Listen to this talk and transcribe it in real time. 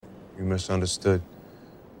You misunderstood.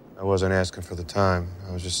 I wasn't asking for the time.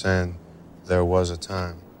 I was just saying there was a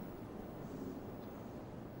time.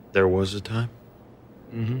 There was a time?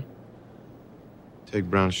 Mm-hmm. Take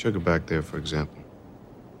Brown Sugar back there, for example.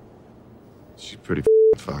 She's pretty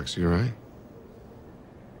foxy, right?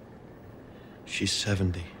 She's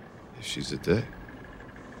 70. If she's a dick,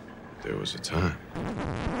 there was a time.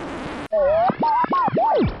 Okay,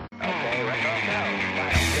 right on now.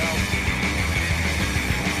 Let's go.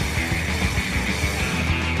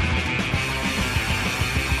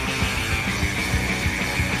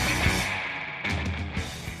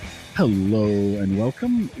 Hello and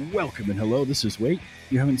welcome. Welcome and hello. This is Wait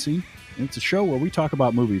You Haven't Seen. And it's a show where we talk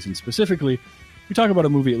about movies, and specifically, we talk about a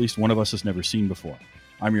movie at least one of us has never seen before.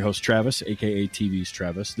 I'm your host, Travis, aka TV's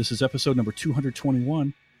Travis. This is episode number 221.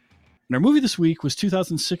 And our movie this week was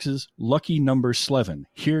 2006's Lucky Number Slevin.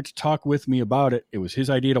 Here to talk with me about it, it was his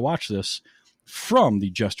idea to watch this from the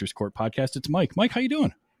Jester's Court podcast. It's Mike. Mike, how you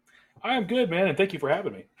doing? I'm good, man, and thank you for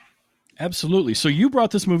having me. Absolutely. So you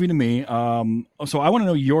brought this movie to me. So I want to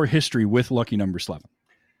know your history with Lucky Number Slevin.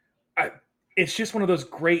 It's just one of those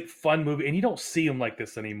great, fun movies, and you don't see them like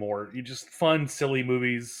this anymore. You just fun, silly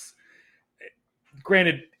movies.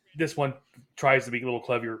 Granted, this one tries to be a little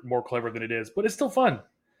more clever than it is, but it's still fun.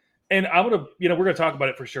 And we're going to talk about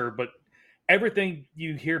it for sure, but everything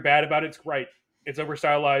you hear bad about it's right. It's over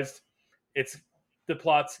stylized. It's the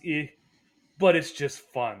plot's but it's just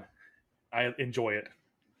fun. I enjoy it.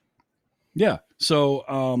 Yeah.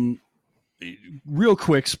 So, real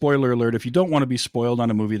quick, spoiler alert. If you don't want to be spoiled on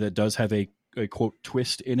a movie that does have a quote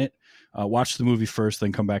twist in it, watch the movie first,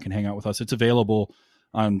 then come back and hang out with us. It's available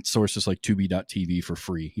on sources like Tubi.tv for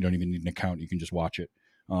free. You don't even need an account. You can just watch it.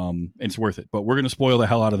 And it's worth it, but we're going to spoil the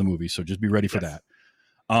hell out of the movie. So just be ready for that.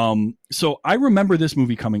 So I remember this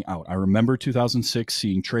movie coming out. I remember 2006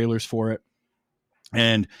 seeing trailers for it.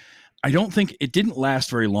 And I don't think it didn't last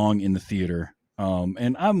very long in the theater.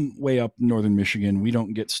 And I'm way up northern Michigan. We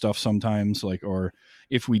don't get stuff sometimes, or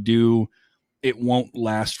if we do, it won't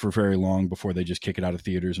last for very long before they just kick it out of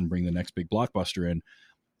theaters and bring the next big blockbuster in.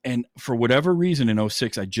 And for whatever reason in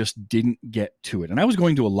 06, I just didn't get to it. And I was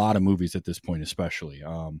going to a lot of movies at this point, especially.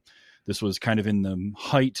 This was kind of in the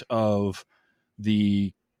height of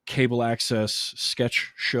the cable access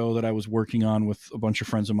sketch show that I was working on with a bunch of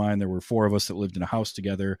friends of mine. There were 4 of us that lived in a house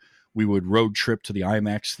together. We would road trip to the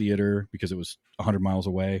IMAX theater because it was 100 miles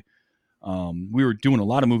away. We were doing a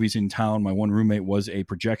lot of movies in town. My one roommate was a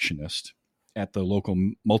projectionist at the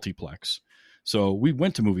local multiplex. So we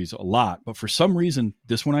went to movies a lot, but for some reason,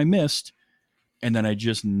 this one I missed, and then I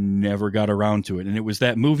just never got around to it. And it was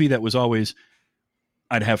that movie that was always,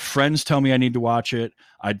 I'd have friends tell me I need to watch it.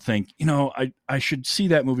 I'd think, I should see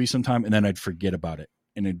that movie sometime, and then I'd forget about it.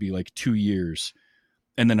 And it'd be like 2 years.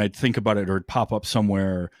 And then I'd think about it, or it'd pop up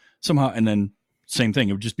somewhere somehow, and then same thing.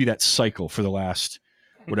 It would just be that cycle for the last,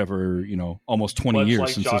 whatever, almost 20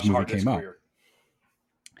 years since this movie came out.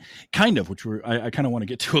 Kind of, which I kind of want to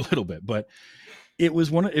get to a little bit, but it was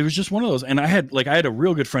just one of those. And I had a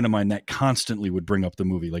real good friend of mine that constantly would bring up the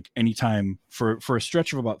movie, like anytime for a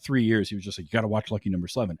stretch of about 3 years. He was just like, you got to watch Lucky Number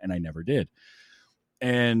Slevin. And I never did.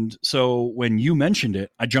 And so when you mentioned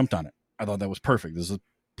it, I jumped on it. I thought that was perfect. This is a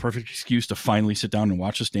perfect excuse to finally sit down and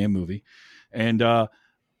watch this damn movie. And,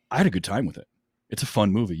 I had a good time with it. It's a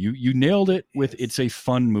fun movie. You nailed it with, it's a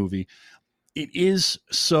fun movie. It is.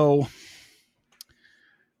 So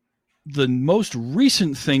the most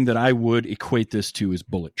recent thing that I would equate this to is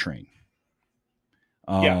Bullet Train.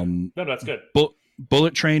 No, that's good.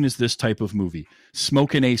 Bullet Train is this type of movie.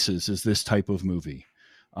 Smokin' Aces is this type of movie.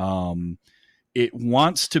 It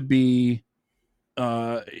wants to be,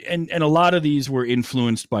 and a lot of these were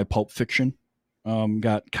influenced by Pulp Fiction.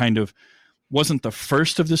 Wasn't the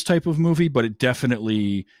first of this type of movie, but it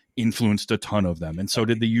definitely influenced a ton of them. And so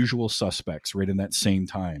did The Usual Suspects right in that same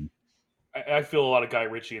time. I feel a lot of Guy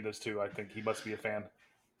Ritchie in this too. I think he must be a fan.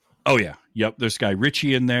 Oh yeah. Yep. There's Guy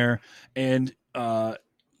Ritchie in there. And,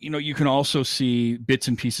 you can also see bits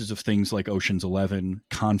and pieces of things like Ocean's 11,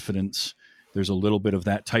 Confidence. There's a little bit of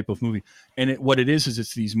that type of movie. And what it is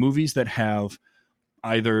it's these movies that have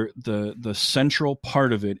either the central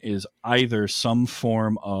part of it is either some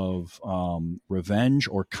form of revenge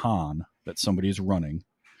or con that somebody is running.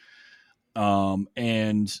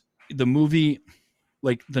 And the movie,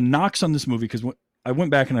 like the knocks on this movie, because I went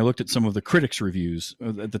back and I looked at some of the critics' reviews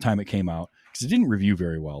at the time it came out, because it didn't review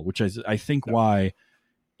very well, which I think why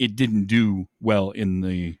it didn't do well in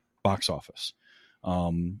the box office.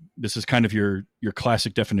 This is kind of your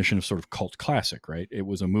classic definition of sort of cult classic, right? It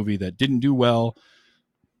was a movie that didn't do well,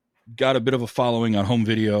 got a bit of a following on home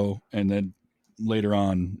video, and then later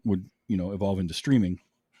on would, evolve into streaming.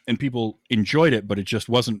 and people enjoyed it, but it just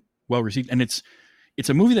wasn't well received. And it's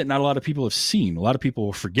a movie that not a lot of people have seen. A lot of people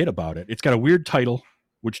will forget about it. It's got a weird title,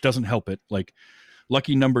 which doesn't help it. Like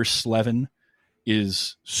Lucky Number Slevin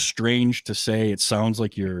is strange to say. It sounds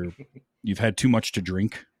like you've had too much to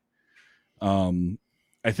drink.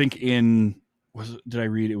 I think did I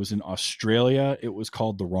read it was in Australia? It was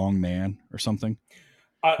called The Wrong Man or something.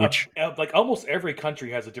 Which like almost every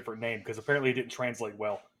country has a different name because apparently it didn't translate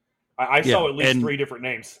well. I saw at least 3 different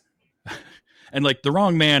names. And like The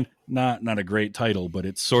Wrong Man, not a great title, but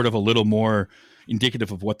it's sort of a little more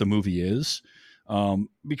indicative of what the movie is.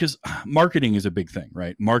 Because marketing is a big thing,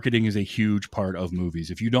 right? Marketing is a huge part of movies.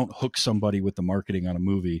 If you don't hook somebody with the marketing on a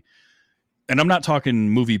movie, and I'm not talking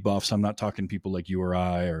movie buffs, I'm not talking people like you or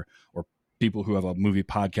I, or people who have a movie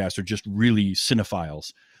podcast, or just really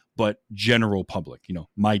cinephiles, but general public,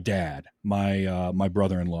 my dad, my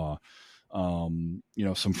brother-in-law,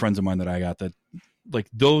 some friends of mine that I got, that like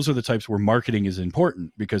those are the types where marketing is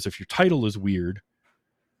important, because if your title is weird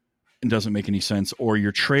and doesn't make any sense, or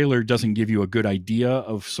your trailer doesn't give you a good idea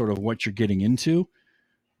of sort of what you're getting into,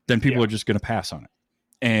 then people are just going to pass on it.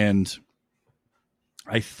 And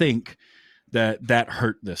I think that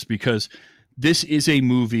hurt this, because this is a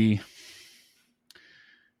movie,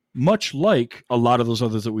 much like a lot of those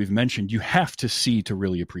others that we've mentioned, you have to see to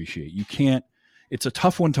really appreciate. You can't, it's a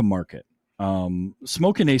tough one to market.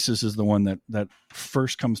 Smokin' Aces is the one that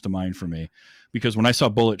first comes to mind for me, because when I saw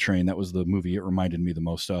Bullet Train, that was the movie it reminded me the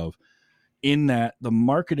most of. In that, the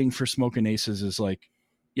marketing for Smokin' Aces is like,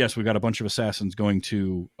 yes, we got a bunch of assassins going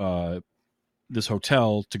to this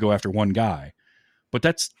hotel to go after one guy, but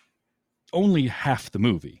that's only half the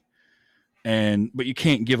movie. But you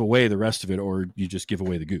can't give away the rest of it, or you just give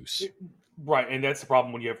away the goose. Right, and that's the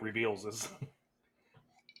problem when you have reveals is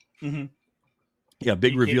mm-hmm. Yeah,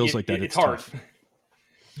 big reveals like that. It's hard. Tough.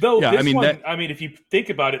 Though, yeah, if you think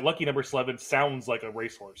about it, Lucky Number 11 sounds like a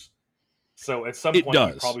racehorse. So at some point,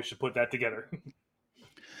 you probably should put that together.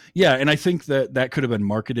 Yeah, and I think that could have been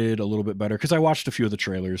marketed a little bit better, because I watched a few of the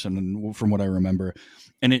trailers, and from what I remember,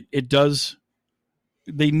 and it does.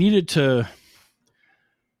 They needed to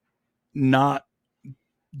not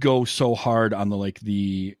go so hard on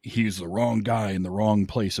he's the wrong guy in the wrong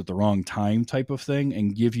place at the wrong time type of thing,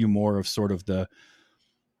 and give you more of sort of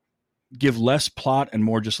give less plot and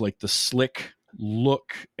more just like the slick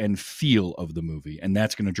look and feel of the movie. And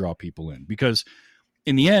that's going to draw people in, because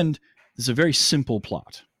in the end, it's a very simple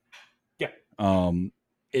plot. Yeah.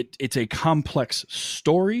 It's a complex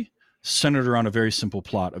story centered around a very simple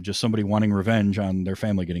plot of just somebody wanting revenge on their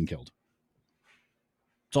family getting killed.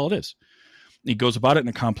 That's all it is. He goes about it in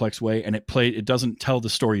a complex way, and it doesn't tell the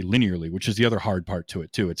story linearly, which is the other hard part to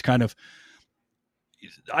it too. It's kind of,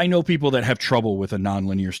 I know people that have trouble with a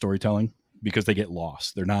non-linear storytelling because they get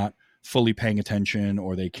lost. They're not fully paying attention,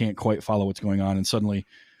 or they can't quite follow what's going on. And suddenly,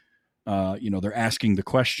 they're asking the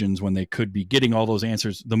questions when they could be getting all those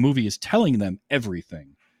answers. The movie is telling them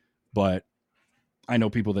everything, but I know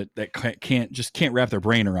people that can't wrap their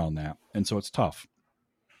brain around that. And so it's tough.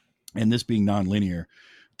 And this being non-linear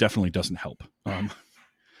definitely doesn't help.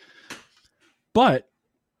 But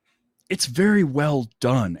it's very well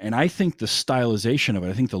done. And I think the stylization of it,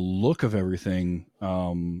 I think the look of everything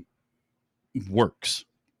works.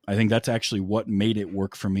 I think that's actually what made it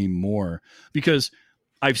work for me more, because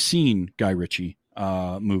I've seen Guy Ritchie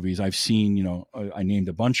movies. I've seen, I named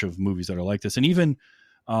a bunch of movies that are like this. And even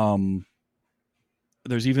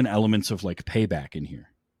there's even elements of like Payback in here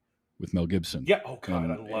with Mel Gibson. Yeah. Oh God,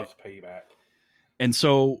 I loved Payback. And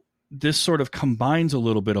so this sort of combines a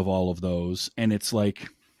little bit of all of those. And it's like,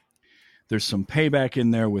 there's some Payback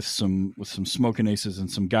in there with some Smokin' Aces and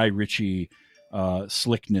some Guy Ritchie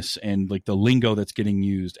slickness and like the lingo that's getting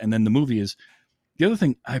used. And then the movie is, the other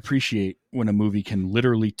thing I appreciate when a movie can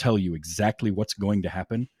literally tell you exactly what's going to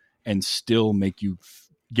happen and still make you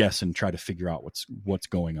guess and try to figure out what's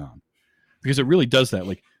going on. Because it really does that.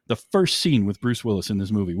 Like the first scene with Bruce Willis in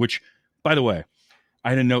this movie, which, by the way, I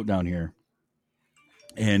had a note down here,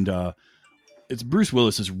 and it's Bruce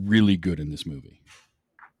Willis is really good in this movie.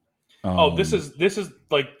 This is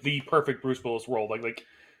like the perfect Bruce Willis role. Like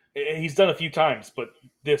he's done a few times, but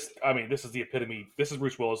this is the epitome. This is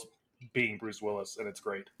Bruce Willis being Bruce Willis, and it's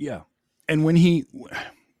great. Yeah. And when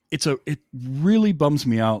it really bums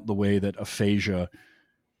me out the way that aphasia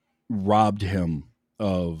robbed him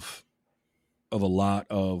of a lot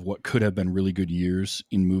of what could have been really good years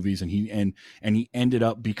in movies. And he ended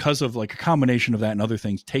up, because of like a combination of that and other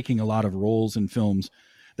things, taking a lot of roles in films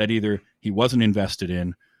that either he wasn't invested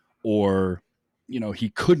in, or, he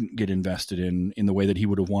couldn't get invested in the way that he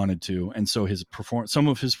would have wanted to. And so some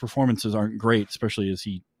of his performances aren't great, especially as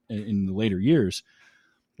he in the later years,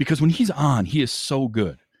 because when he's on, he is so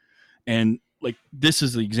good. And like, this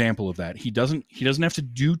is the example of that. He doesn't have to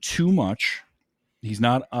do too much. He's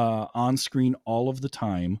not on screen all of the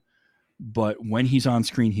time, but when he's on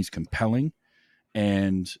screen, he's compelling.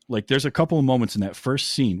 And like, there's a couple of moments in that first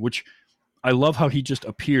scene, which I love how he just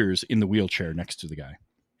appears in the wheelchair next to the guy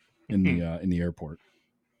in the airport.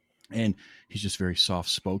 And he's just very soft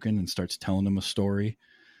spoken and starts telling him a story.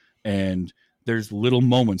 And there's little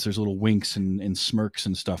moments, there's little winks and smirks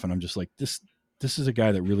and stuff. And I'm just like, this is a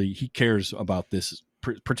guy that really, he cares about this,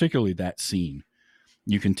 particularly that scene.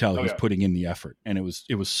 You can tell he's putting in the effort, and it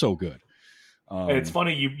was so good. And it's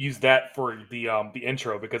funny you use that for the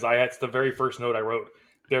intro, because it's the very first note I wrote.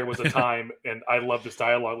 There was a time, and I love this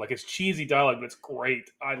dialogue. Like, it's cheesy dialogue, but it's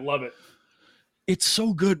great. I love it. It's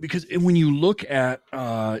so good because when you look at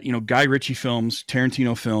Guy Ritchie films,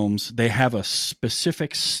 Tarantino films, they have a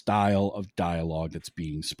specific style of dialogue that's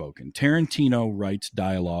being spoken. Tarantino writes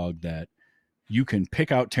dialogue that you can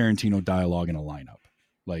pick out Tarantino dialogue in a lineup.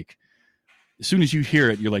 Like, as soon as you hear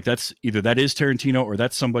it, you're like, that's either that is Tarantino or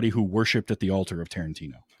that's somebody who worshipped at the altar of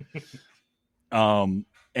Tarantino.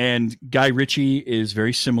 And Guy Ritchie is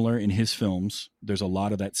very similar in his films. There's a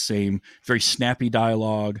lot of that same very snappy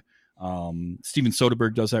dialogue. Steven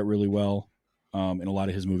Soderbergh does that really well in a lot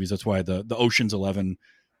of his movies. That's why the Ocean's 11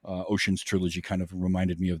 Ocean's trilogy kind of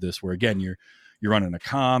reminded me of this, where again, you're running a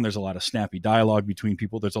con. There's a lot of snappy dialogue between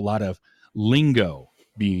people. There's a lot of lingo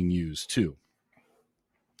being used too.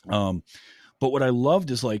 But what I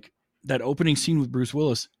loved is like that opening scene with Bruce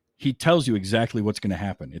Willis. He tells you exactly what's going to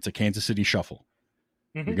happen. It's a Kansas City shuffle.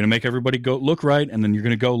 Mm-hmm. You're going to make everybody go look right, and then you're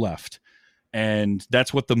going to go left. And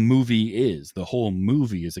that's what the movie is. The whole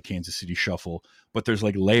movie is a Kansas City shuffle, but there's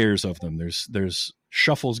like layers of them. There's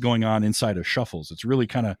shuffles going on inside of shuffles. It's really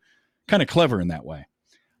kind of clever in that way.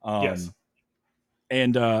 Yes.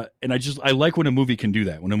 And I like when a movie can do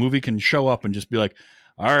that. When a movie can show up and just be like,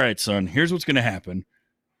 all right, son, here's what's going to happen.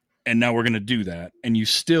 And now we're going to do that. And you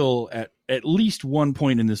still, at least one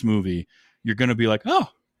point in this movie, you're going to be like, oh,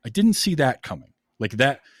 I didn't see that coming. Like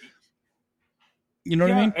that. You know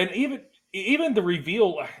what I mean? And even the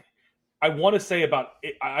reveal, I want to say about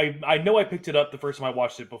it, I know I picked it up the first time I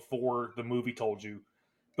watched it before the movie told you,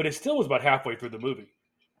 but it still was about halfway through the movie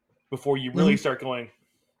before you really start going,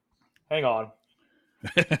 hang on.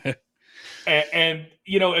 and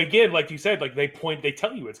again, like you said, like they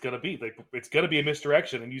tell you it's going to be a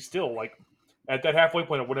misdirection, and you still, like, at that halfway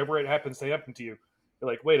point of whatever it happens to happen to you, you're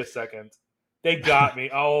like, wait a second, they got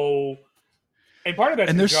me. Oh. And part of that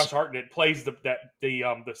is Josh Hartnett plays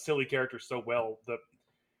the silly character so well.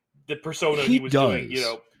 The persona he was doing,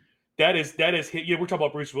 that is we're talking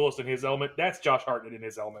about Bruce Willis in his element. That's Josh Hartnett in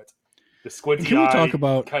his element. The squinty can we eye, talk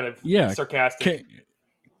about kind of sarcastic.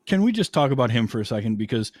 Can we just talk about him for a second,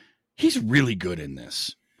 because he's really good in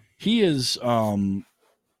this. He is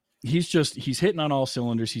he's hitting on all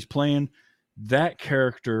cylinders. He's playing that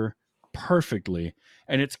character perfectly,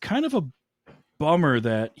 and it's kind of a bummer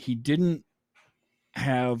that he didn't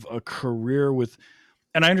have a career with,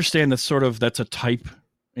 and I understand that's a type,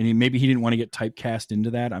 and maybe he didn't want to get typecast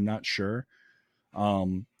into that. I'm not sure.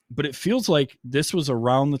 But it feels like this was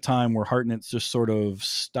around the time where Hartnett just sort of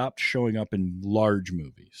stopped showing up in large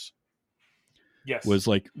movies. Yes. Was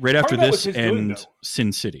like right after this and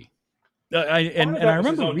Sin City. I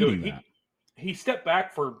remember reading that. He stepped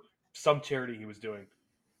back for some charity he was doing.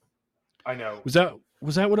 I know.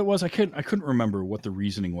 Was that what it was? I couldn't remember what the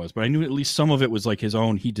reasoning was, but I knew at least some of it was like his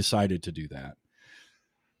own. He decided to do that.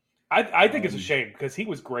 I think it's a shame, because he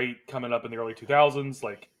was great coming up in the early 2000s.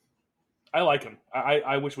 Like, I like him.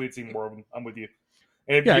 I wish we had seen more of him. I'm with you.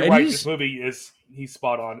 And you're right, this movie he's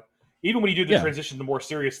spot on. Even when you do the transition to more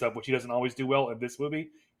serious stuff, which he doesn't always do well in this movie,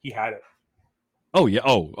 he had it. Oh yeah.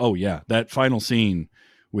 Oh yeah. That final scene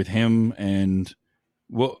with him and.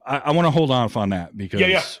 Well, I want to hold off on that because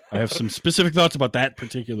I have some specific thoughts about that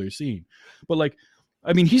particular scene. But like,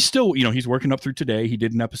 I mean, he's still, he's working up through today. He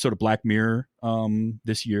did an episode of Black Mirror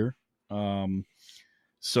this year.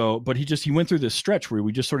 But he went through this stretch where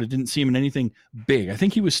we just sort of didn't see him in anything big. I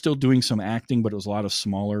think he was still doing some acting, but it was a lot of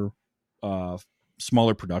smaller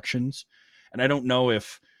productions. And I don't know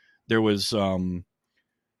if there was,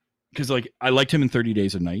 because like I liked him in 30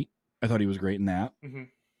 Days a Night. I thought he was great in that. Mm-hmm.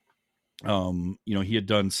 He had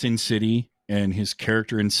done Sin City, and his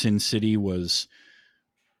character in Sin City was,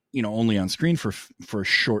 only on screen for a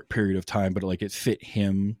short period of time, but like it fit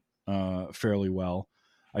him fairly well.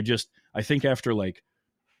 I think after like,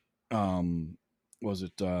 was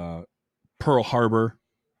it Pearl Harbor,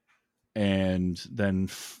 and then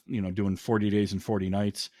doing 40 Days and 40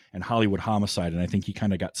 Nights and Hollywood Homicide, and I think he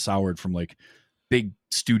kind of got soured from like big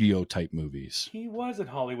studio type movies. He was in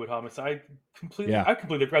Hollywood Homicide. Yeah. I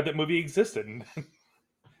completely forgot that movie existed.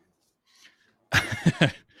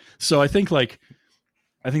 So I think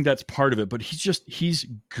that's part of it, but he's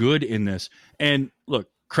good in this. And look,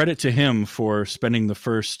 credit to him for spending the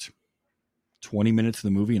first 20 minutes of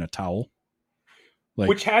the movie in a towel.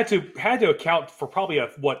 Which had to account for probably a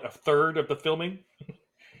third of the filming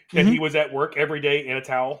that he was at work every day in a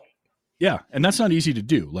towel. Yeah, and that's not easy to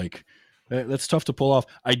do. Like, that's tough to pull off.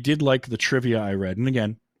 I did like the trivia I read, and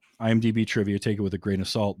again, IMDb trivia, take it with a grain of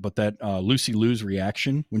salt, but that Lucy Liu's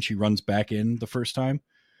reaction when she runs back in the first time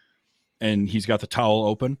and he's got the towel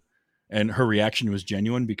open, and her reaction was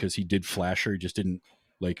genuine because he did flash her. He just didn't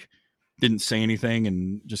say anything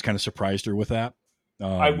and just kind of surprised her with that.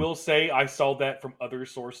 I will say I saw that from other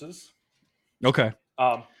sources. Okay.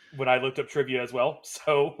 When I looked up trivia as well.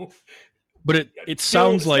 So, but it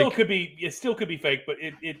sounds like it still could be fake, but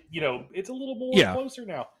it it's a little more closer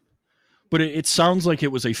now. But it sounds like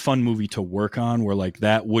it was a fun movie to work on, where like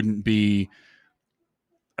that wouldn't be.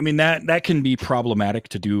 I mean, that can be problematic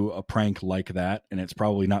to do a prank like that, and it's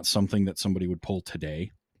probably not something that somebody would pull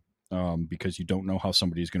today, because you don't know how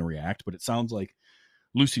somebody's going to react. But it sounds like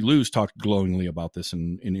Lucy Liu's talked glowingly about this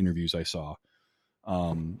in interviews I saw,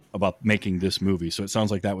 about making this movie. So it sounds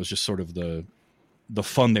like that was just sort of the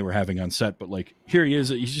fun they were having on set. But like, here he is,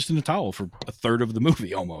 he's just in a towel for a third of the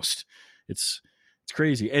movie almost. It's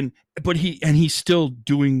crazy. But he's still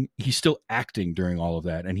acting during all of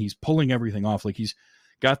that, and he's pulling everything off. Like, he's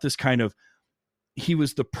got this kind of, he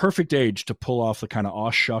was the perfect age to pull off the kind of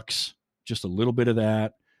aw shucks, just a little bit of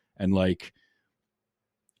that. And like,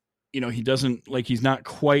 he doesn't, like, he's not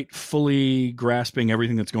quite fully grasping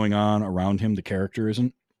everything that's going on around him. The character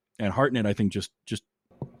isn't. And Hartnett, I think, just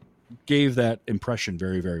gave that impression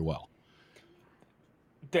very, very well.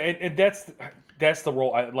 And that's the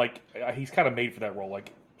role. He's kind of made for that role.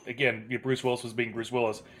 Like, again, Bruce Willis was being Bruce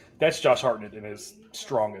Willis. That's Josh Hartnett in his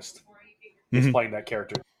strongest. He's playing that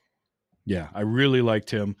character. Yeah, I really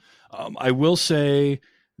liked him. I will say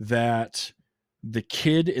that the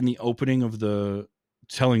kid in the opening of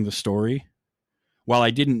telling the story, while I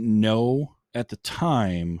didn't know at the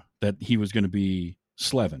time that he was going to be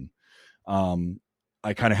Slevin,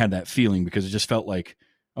 I kind of had that feeling because it just felt like,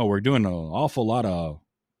 oh, we're doing an awful lot of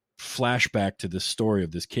flashback to this story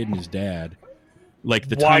of this kid and his dad. Like,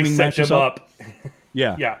 the timing matches up.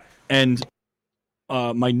 Yeah. Yeah. And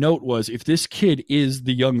my note was, if this kid is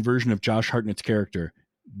the young version of Josh Hartnett's character,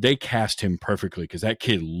 they cast him perfectly, because that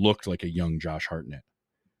kid looked like a young Josh Hartnett.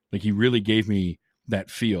 Like, he really gave me that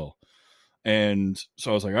feel. And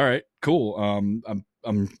so I was like, all right, cool.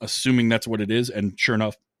 I'm assuming that's what it is. And sure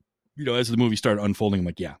enough, as the movie started unfolding, I'm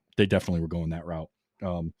like, yeah, they definitely were going that route.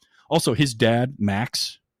 Also, his dad,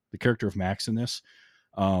 Max, the character of Max in this,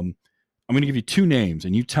 I'm going to give you two names,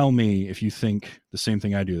 and you tell me if you think the same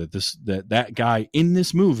thing I do, that guy in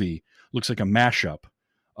this movie looks like a mashup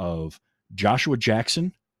of Joshua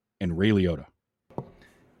Jackson and Ray Liotta.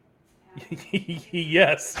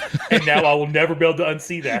 Yes. And now I will never be able to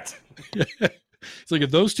unsee that. It's like,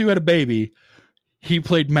 if those two had a baby, he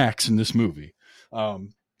played Max in this movie.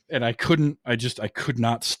 And I could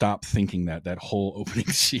not stop thinking that whole opening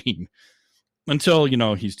scene until,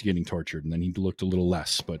 he's getting tortured, and then he looked a little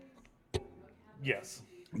less, but yes,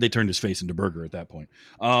 they turned his face into burger at that point.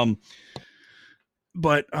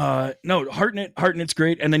 But no, Hartnett's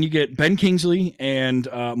great. And then you get Ben Kingsley and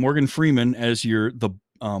Morgan Freeman as the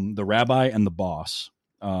rabbi and the boss.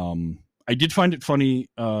 I did find it funny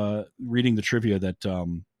reading the trivia that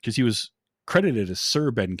because he was credited as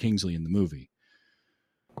Sir Ben Kingsley in the movie,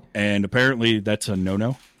 and apparently that's a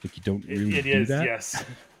no-no. Like, you don't really it do is, that. yes.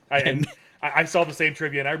 I saw the same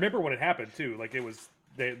trivia, and I remember when it happened too. Like, it was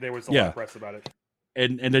there was a lot of press about it.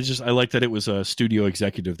 And I like that it was a studio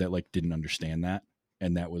executive that like didn't understand that,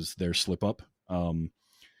 and that was their slip up.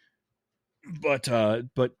 But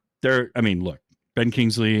they're, I mean, look, Ben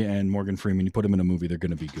Kingsley and Morgan Freeman, you put them in a movie, they're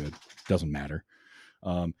going to be good. Doesn't matter.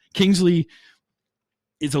 Kingsley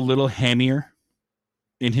is a little hammier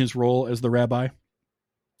in his role as the rabbi,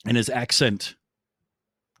 and his accent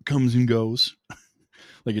comes and goes.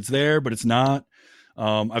 Like, it's there, but it's not.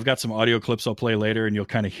 I've got some audio clips I'll play later, and you'll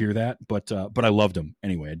kind of hear that. But I loved him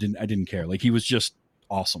anyway. I didn't care. Like, he was just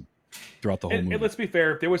awesome throughout the whole movie. And let's be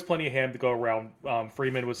fair, there was plenty of ham to go around.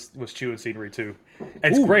 Freeman was chewing scenery too.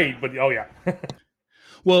 It's great, but oh yeah.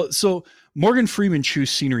 Well, so Morgan Freeman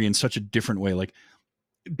chews scenery in such a different way. Like,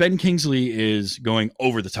 Ben Kingsley is going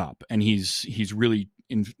over the top, and he's really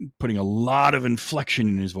putting a lot of inflection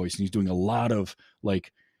in his voice, and he's doing a lot of,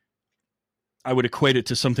 like, I would equate it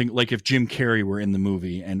to something like if Jim Carrey were in the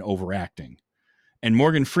movie and overacting. and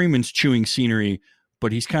Morgan Freeman's chewing scenery,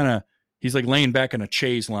 but he's like laying back in a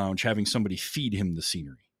chaise lounge having somebody feed him the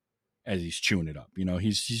scenery as he's chewing it up.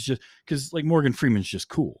 He's just, because like Morgan Freeman's just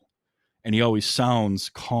cool, and he always sounds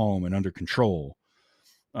calm and under control,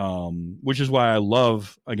 which is why I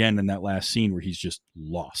love, again, in that last scene where he's just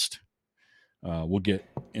lost. We'll get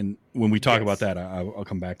in when we talk about that. I'll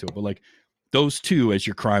come back to it, but like those two as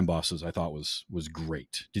your crime bosses, I thought was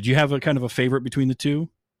great. Did you have a kind of a favorite between the two?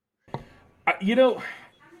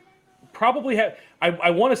 Probably have.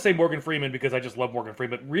 I want to say Morgan Freeman because I just love Morgan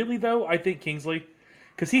Freeman. But really, though, I think Kingsley,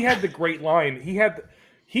 because he had the great line. He had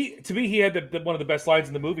one of the best lines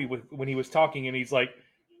in the movie when he was talking, and he's like,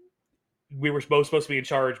 "We were both supposed to be in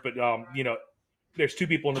charge, but there's two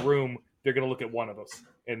people in the room. They're going to look at one of us,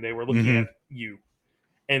 and they were looking at you."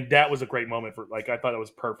 And that was a great moment for, like, I thought it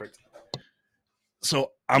was perfect.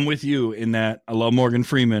 So I'm with you in that I love Morgan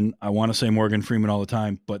Freeman. I want to say Morgan Freeman all the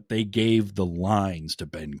time, but they gave the lines to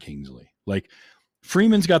Ben Kingsley. Like,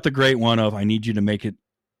 Freeman's got the great one of, I need you to make it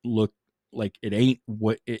look like it ain't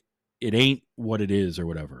what it ain't what it is, or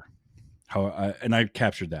whatever. And I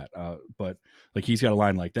captured that. But like, he's got a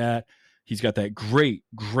line like that. He's got that great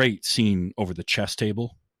scene over the chess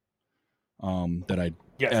table that I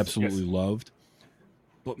absolutely loved.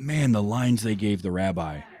 But man, the lines they gave the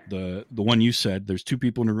rabbi, the one you said, there's two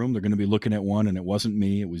people in a room, they're going to be looking at one, and it wasn't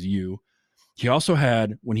me, it was you. He also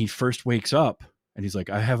had, when he first wakes up and he's like,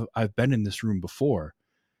 I've been in this room before,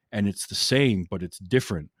 and it's the same, but it's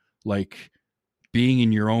different. Like being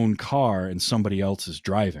in your own car and somebody else is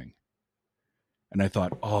driving. And I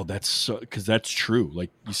thought, oh, that's so, because that's true.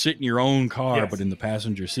 Like, you sit in your own car, but in the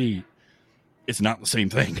passenger seat, it's not the same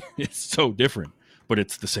thing. It's so different, but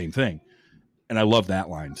it's the same thing. And I love that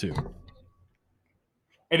line too.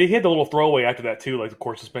 And he had the little throwaway after that too, like, of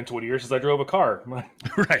course, it's been 20 years since I drove a car.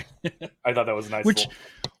 Right. I thought that was nice.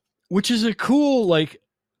 Which is a cool, like,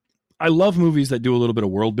 I love movies that do a little bit of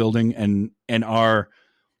world building and are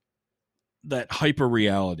that hyper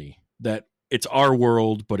reality, that it's our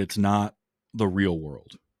world, but it's not the real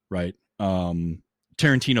world. Right.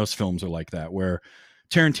 Tarantino's films are like that, where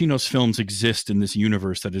Tarantino's films exist in this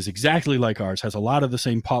universe that is exactly like ours, has a lot of the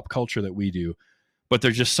same pop culture that we do, but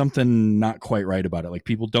there's just something not quite right about it. Like,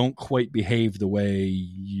 people don't quite behave the way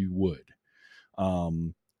you would.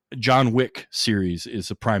 John Wick series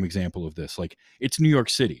is a prime example of this. Like, it's New York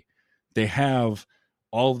City. They have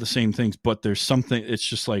all of the same things, but there's something, it's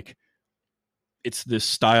just like, it's this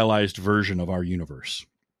stylized version of our universe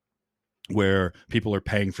where people are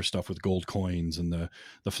paying for stuff with gold coins, and the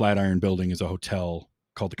Flatiron building is a hotel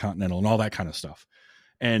called the Continental and all that kind of stuff.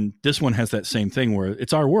 And this one has that same thing where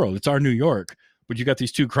it's our world, it's our New York, but you got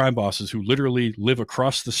these two crime bosses who literally live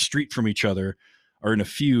across the street from each other, are in a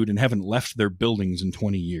feud, and haven't left their buildings in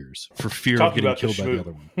 20 years for fear of getting killed by the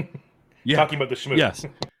other one. Yeah. Talking about the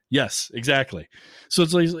schmoo. Yes, exactly. So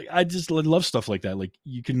it's like, I just love stuff like that. Like,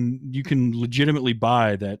 you can legitimately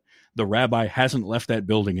buy that the rabbi hasn't left that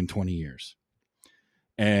building in 20 years.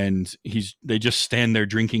 And they just stand there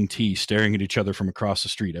drinking tea, staring at each other from across the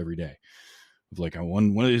street every day. Of like,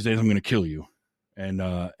 one of these days I'm going to kill you. And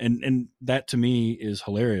that to me is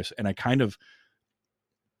hilarious. And I kind of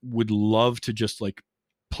would love to just like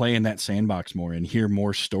play in that sandbox more and hear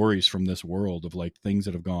more stories from this world of like things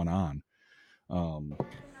that have gone on.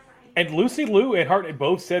 And Lucy Liu and Hart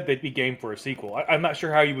both said they'd be game for a sequel. I'm not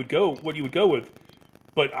sure what you would go with,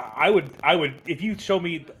 but I would, if you show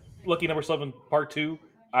me Lucky Number 7 Part 2,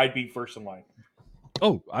 I'd be first in line.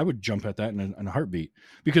 Oh, I would jump at that in a heartbeat,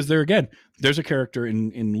 because there's a character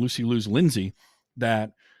in Lucy Liu's Lindsay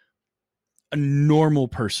that a normal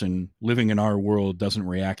person living in our world doesn't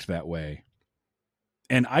react that way.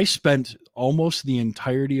 And I spent almost the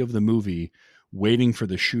entirety of the movie waiting for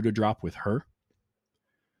the shoe to drop with her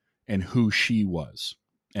and who she was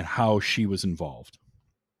and how she was involved.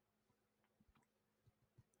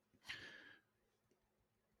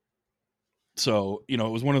 So, it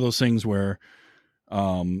was one of those things where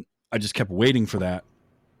I just kept waiting for that.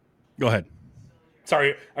 Go ahead.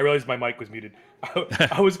 Sorry, I realized my mic was muted.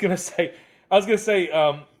 I was gonna say,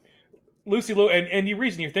 Lucy Liu, and the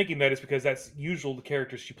reason you're thinking that is because that's usually the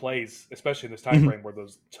characters she plays, especially in this time frame where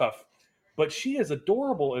those tough. But she is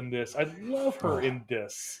adorable in this. I love her in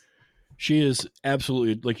this. She is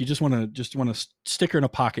absolutely, like, you just want to stick her in a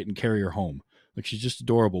pocket and carry her home. Like, she's just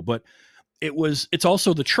adorable. But it's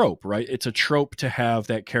also the trope, right? It's a trope to have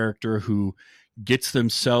that character who gets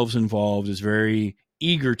themselves involved, is very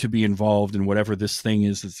eager to be involved in whatever this thing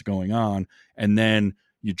is that's going on. And then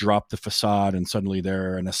you drop the facade and suddenly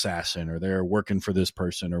they're an assassin or they're working for this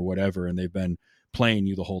person or whatever. And they've been playing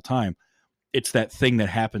you the whole time. it's that thing that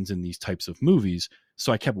happens in these types of movies.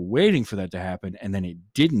 So I kept waiting for that to happen, and then it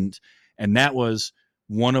didn't. And that was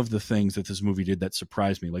one of the things that this movie did that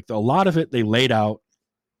surprised me. Like a lot of it, they laid out,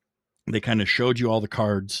 they kind of showed you all the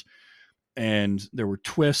cards, and there were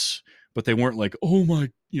twists, but they weren't like, oh my,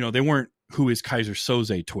 they weren't who is Kaiser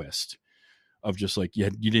Soze twist of just like, you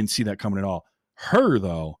didn't see that coming at all. Her,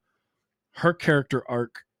 though, her character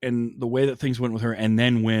arc and the way that things went with her. And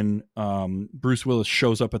then when Bruce Willis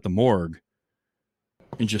shows up at the morgue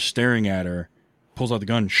and just staring at her, pulls out the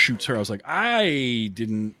gun, shoots her. I was like, I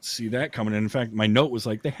didn't see that coming. And in fact, my note was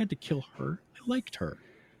like, they had to kill her. I liked her.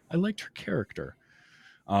 I liked her character.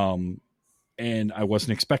 And I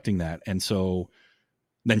wasn't expecting that. And so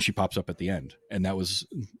then she pops up at the end. And that was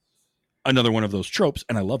another one of those tropes.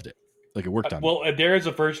 And I loved it. Like it worked on me. Well, there is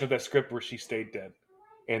a version of that script where she stayed dead.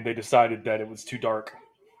 And they decided that it was too dark.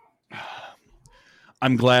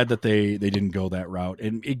 I'm glad that they didn't go that route.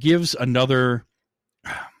 And it gives an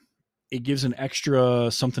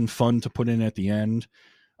extra something fun to put in at the end.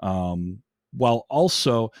 While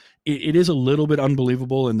also it is a little bit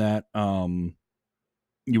unbelievable in that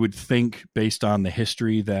you would think, based on the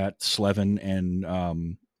history that Slevin and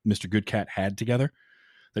Mr. Goodcat had together,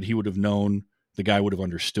 that he would have known, the guy would have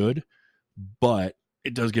understood. But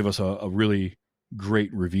it does give us a really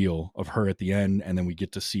great reveal of her at the end, and then we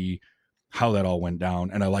get to see how that all went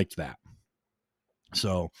down, and I liked that.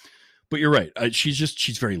 So, but you're right.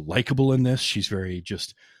 She's very likable in this. She's very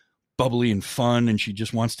just bubbly and fun, and she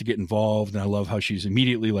just wants to get involved. And I love how she's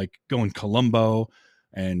immediately like going Columbo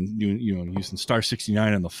and using Star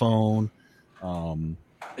 69 on the phone.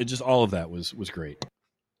 It just, all of that was great.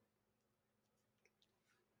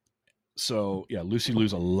 So yeah, Lucy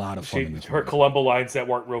Liu's a lot of fun in this her movie. Columbo lines that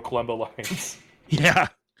weren't real Columbo lines. Yeah.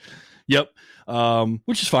 Yep.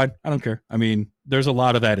 Which is fine. I don't care. I mean, there's a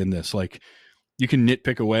lot of that in this. Like, you can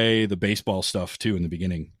nitpick away the baseball stuff too in the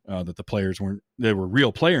beginning, that the players they were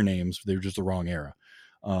real player names. They were just the wrong era.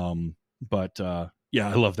 But yeah,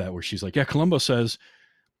 I love that where she's like, yeah, Columbo says,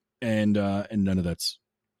 and none of that's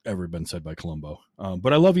ever been said by Columbo.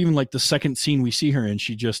 But I love even like the second scene we see her in,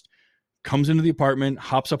 she just comes into the apartment,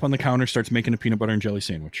 hops up on the counter, starts making a peanut butter and jelly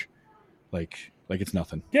sandwich. Like it's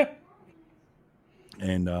nothing. Yeah.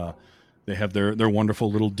 And they have their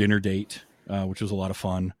wonderful little dinner date, which was a lot of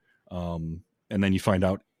fun. And then you find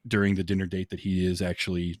out during the dinner date that he is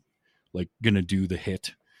actually like gonna do the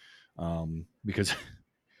hit, because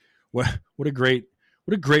what a great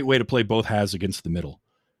way to play both halves against the middle.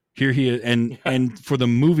 Here he is, and for the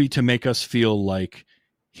movie to make us feel like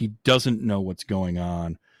he doesn't know what's going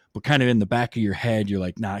on, but kind of in the back of your head, you're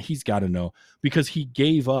like, nah, he's got to know, because he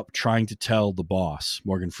gave up trying to tell the boss,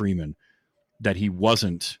 Morgan Freeman, that he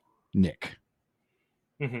wasn't Nick.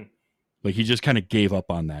 Mm-hmm. Like he just kind of gave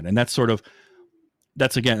up on that. And that's one of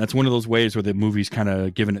those ways where the movie's kind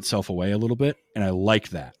of given itself away a little bit. And I like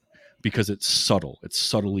that because it's subtle. It's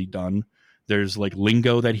subtly done. There's like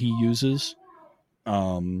lingo that he uses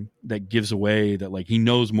that gives away that like he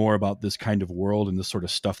knows more about this kind of world and this sort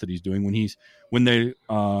of stuff that he's doing when he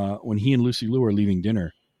and Lucy Liu are leaving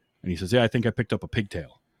dinner, and he says, yeah, I think I picked up a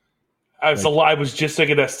pigtail. I was just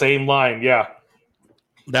thinking that same line. Yeah.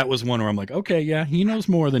 That was one where I'm like, okay, yeah, he knows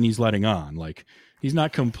more than he's letting on. Like he's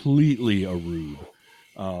not completely a rube.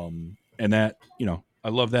 And that, I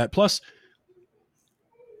love that. Plus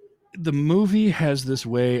the movie has this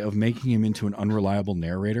way of making him into an unreliable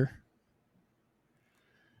narrator,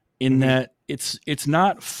 in that it's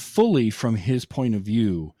not fully from his point of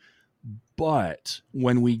view, but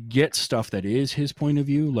when we get stuff that is his point of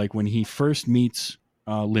view, like when he first meets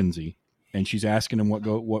Lindsay and she's asking him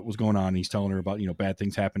what was going on, and he's telling her about, bad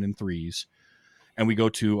things happen in threes, and we go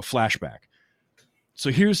to a flashback.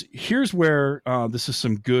 So here's where this is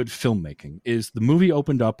some good filmmaking. Is the movie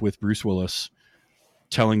opened up with Bruce Willis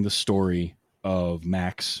telling the story of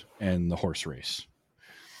Max and the horse race.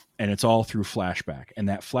 And it's all through flashback. And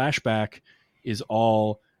that flashback is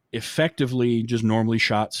all effectively just normally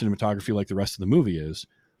shot cinematography like the rest of the movie is.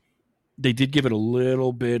 They did give it a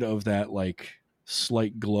little bit of that like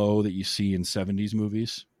slight glow that you see in 70s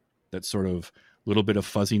movies. That sort of little bit of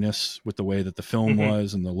fuzziness with the way that the film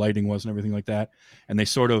was and the lighting was and everything like that. And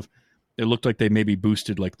it looked like they maybe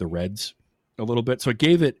boosted like the reds a little bit. So it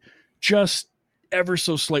gave it just ever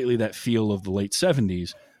so slightly that feel of the late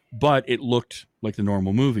 70s. But it looked like the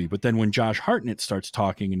normal movie. But then when Josh Hartnett starts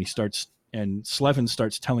talking and Slevin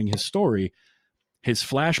starts telling his story, his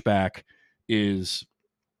flashback is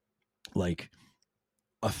like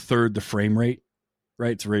a third the frame rate,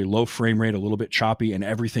 right? It's a very low frame rate, a little bit choppy, and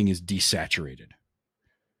everything is desaturated.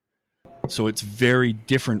 So it's very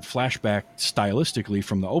different flashback stylistically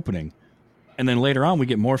from the opening. And then later on, we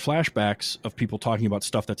get more flashbacks of people talking about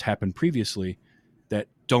stuff that's happened previously that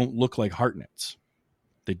don't look like Hartnett's.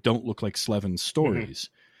 They don't look like Slevin's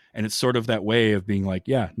stories. And it's sort of that way of being like,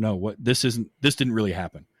 yeah, no, this didn't really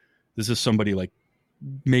happen. This is somebody like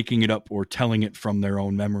making it up or telling it from their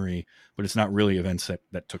own memory, but it's not really events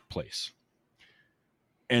that took place.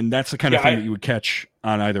 And that's the kind of thing that you would catch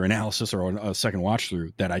on either analysis or a second watch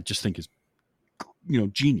through that I just think is,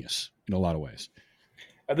 genius in a lot of ways.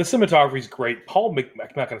 The cinematography is great. I'm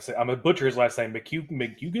not going to say, I'm going to butcher his last name.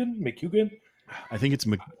 McCugan? I think it's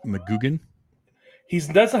McGugan. He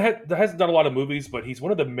hasn't done a lot of movies, but he's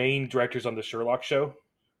one of the main directors on the Sherlock show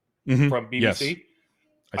from BBC. Yes.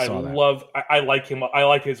 I saw that. I like him. I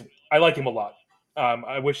like him a lot.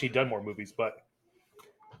 I wish he'd done more movies, but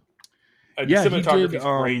the cinematography is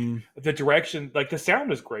great. The direction, like the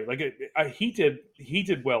sound is great. Like he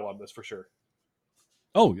did well on this for sure.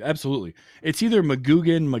 Oh, absolutely. It's either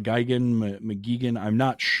McGuigan. I'm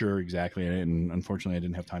not sure exactly, and unfortunately, I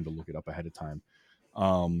didn't have time to look it up ahead of time.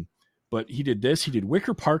 But he did this. He did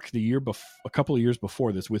Wicker Park a couple of years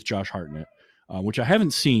before this with Josh Hartnett, which I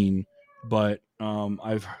haven't seen, but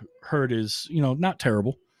I've heard is not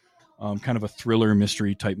terrible. Kind of a thriller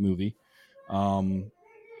mystery type movie. But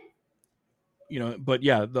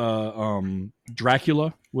yeah, the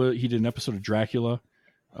Dracula. He did an episode of Dracula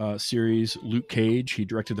series. Luke Cage. He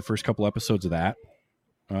directed the first couple episodes of that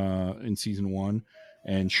in season 1.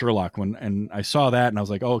 And Sherlock one, and I saw that, and I was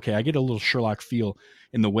like, "Oh, okay, I get a little Sherlock feel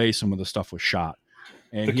in the way some of the stuff was shot."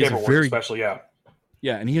 And the camera work, especially,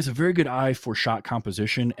 yeah, and he has a very good eye for shot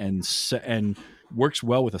composition and works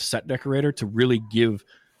well with a set decorator to really give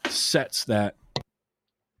sets that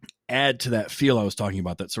add to that feel I was talking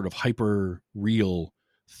about, that sort of hyper real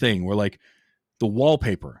thing, where like the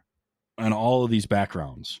wallpaper on all of these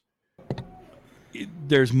backgrounds,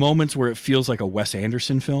 there's moments where it feels like a Wes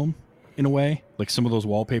Anderson film. In a way, like some of those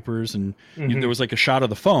wallpapers, and there was like a shot of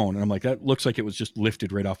the phone, and I'm like, that looks like it was just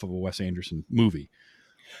lifted right off of a Wes Anderson movie.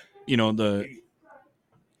 The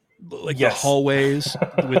hallways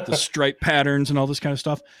with the stripe patterns and all this kind of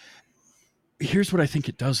stuff. Here's what I think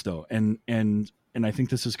it does, though, and I think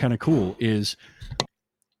this is kind of cool. Is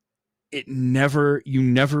you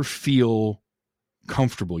never feel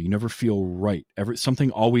comfortable. You never feel right.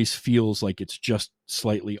 Something always feels like it's just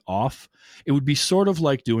slightly off. It would be sort of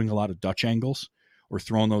like doing a lot of Dutch angles or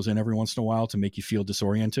throwing those in every once in a while to make you feel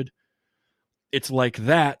disoriented. It's like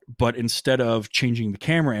that, but instead of changing the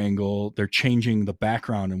camera angle, they're changing the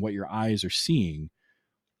background and what your eyes are seeing.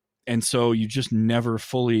 And so you just never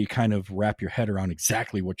fully kind of wrap your head around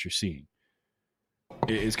exactly what you're seeing.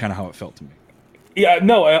 It is kind of how it felt to me. Yeah,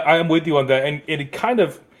 no, I'm with you on that. And it kind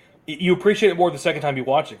of, you appreciate it more the second time you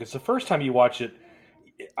watch it, because the first time you watch it,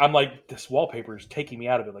 I'm like, this wallpaper is taking me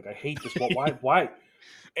out of it. Like, I hate this. Why?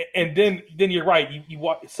 And then you're right. You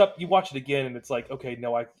watch it again, and it's like, okay,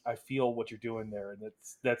 no, I feel what you're doing there, and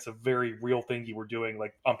that's a very real thing you were doing,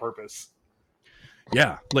 like on purpose.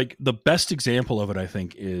 Yeah, like the best example of it, I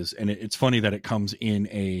think, is, and it's funny that it comes in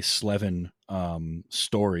a Slevin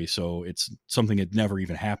story, so it's something that never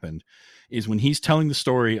even happened, is when he's telling the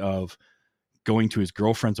story of going to his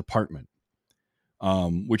girlfriend's apartment,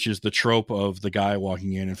 which is the trope of the guy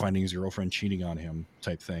walking in and finding his girlfriend cheating on him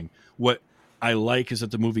type thing. What I like is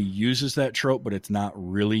that the movie uses that trope, but it's not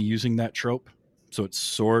really using that trope. So it's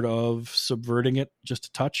sort of subverting it just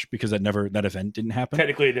a touch, because that event didn't happen.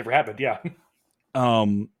 Technically, it never happened. Yeah.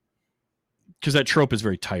 Because that trope is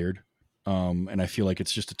very tired. And I feel like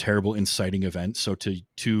it's just a terrible inciting event. So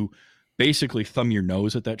to basically thumb your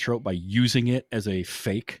nose at that trope by using it as a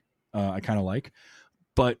fake, I kind of like.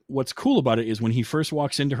 But what's cool about it is when he first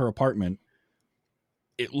walks into her apartment,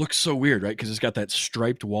 it looks so weird, right? Because it's got that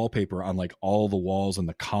striped wallpaper on like all the walls and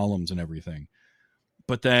the columns and everything.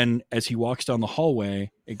 But then as he walks down the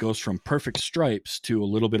hallway, it goes from perfect stripes to a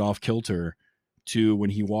little bit off kilter to when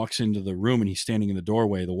he walks into the room and he's standing in the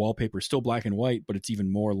doorway, the wallpaper is still black and white, but it's even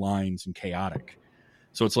more lines and chaotic.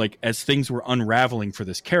 So it's like as things were unraveling for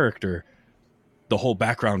this character, the whole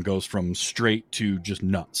background goes from straight to just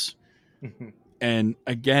nuts. Mm-hmm. And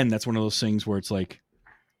again, that's one of those things where it's like,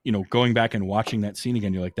 you know, going back and watching that scene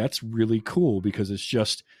again, you're like, that's really cool, because it's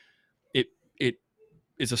just, it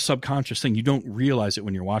is a subconscious thing. You don't realize it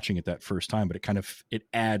when you're watching it that first time, but it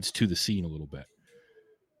adds to the scene a little bit.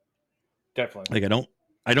 Definitely. Like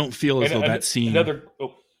I don't feel as though that scene. Go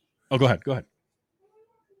ahead.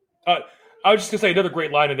 I was just gonna say another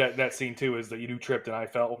great line in that scene too is that you tripped and I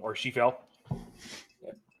fell, or she fell.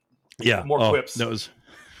 Yeah, more quips.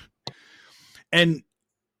 And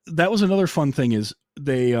that was another fun thing is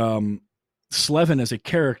they Slevin as a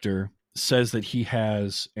character says that he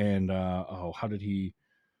has, and how did he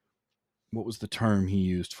what was the term he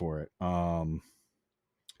used for it?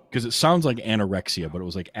 Because it sounds like anorexia, but it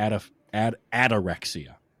was like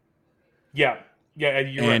atorexia. Yeah, you're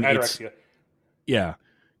And right. it's Anorexia. yeah,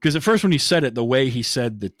 because at first when he said it, the way he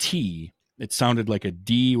said the T, it sounded like a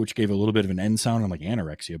D, which gave a little bit of an N sound. I'm like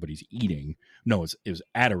anorexia, but he's eating. No, it was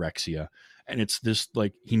atorexia, and it's this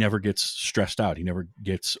like he never gets stressed out, he never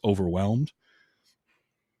gets overwhelmed,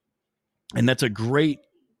 and that's a great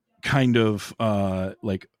kind of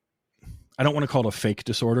like I don't want to call it a fake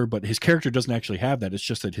disorder, but his character doesn't actually have that. It's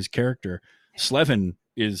just that his character Slevin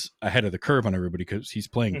is ahead of the curve on everybody because he's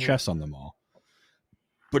playing chess on them all.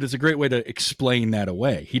 But it's a great way to explain that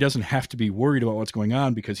away. He doesn't have to be worried about what's going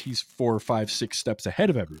on because he's 4, 5, 6 steps ahead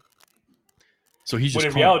of everyone. So he's just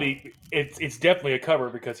When in reality, it's definitely a cover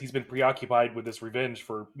because he's been preoccupied with this revenge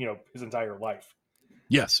for his entire life.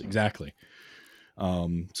 Yes, exactly.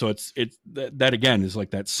 So it's that again is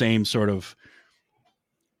like that same sort of.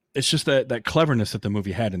 It's just that cleverness that the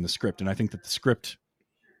movie had in the script, and I think that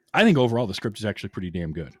I think overall the script is actually pretty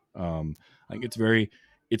damn good. I think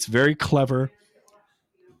it's very clever.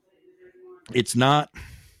 It's not.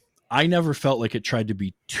 I never felt like it tried to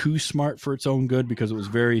be too smart for its own good because it was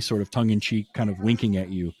very sort of tongue in cheek, kind of winking at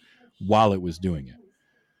you while it was doing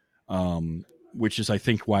it. Which is, I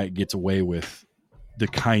think, why it gets away with the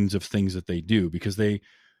kinds of things that they do because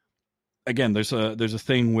again, there's a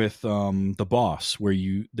thing with the boss where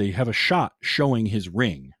they have a shot showing his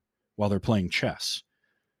ring while they're playing chess,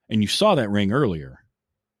 and you saw that ring earlier,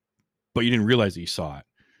 but you didn't realize that you saw it.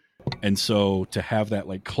 And so to have that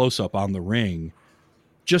like close up on the ring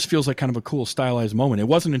just feels like kind of a cool stylized moment. It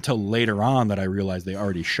wasn't until later on that I realized they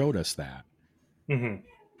already showed us that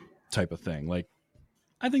type of thing. Like,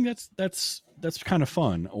 I think that's kind of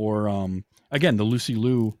fun. Or again, the Lucy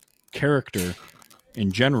Liu character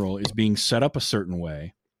in general is being set up a certain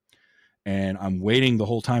way, and I'm waiting the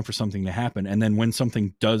whole time for something to happen. And then when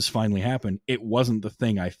something does finally happen, it wasn't the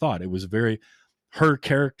thing I thought. It was her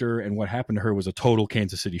character, and what happened to her was a total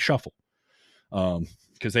Kansas City shuffle.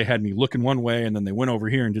 Because they had me looking one way and then they went over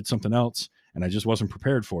here and did something else, and I just wasn't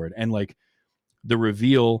prepared for it. And like the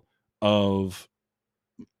reveal of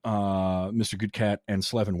Mr. Goodcat and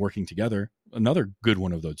Slevin working together, another good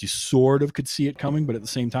one of those. You sort of could see it coming, but at the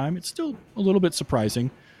same time, it's still a little bit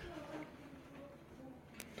surprising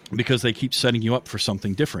because they keep setting you up for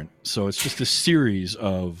something different. So it's just a series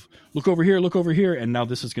of look over here, and now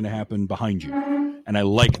this is going to happen behind you. And I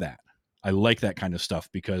like that. I like that kind of stuff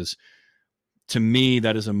because to me,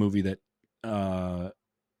 that is a movie that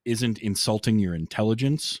isn't insulting your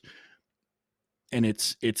intelligence, and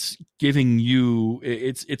it's giving you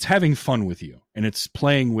it's having fun with you, and it's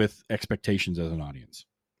playing with expectations as an audience.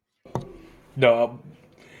 No,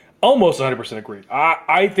 almost 100% agree.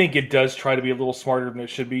 I think it does try to be a little smarter than it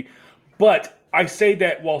should be, but I say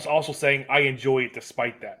that whilst also saying I enjoy it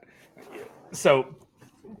despite that. So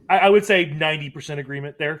I would say 90%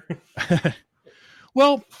 agreement there.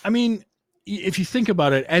 Well, I mean, if you think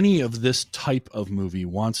about it, any of this type of movie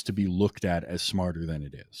wants to be looked at as smarter than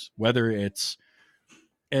it is, whether it's,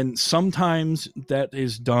 and sometimes that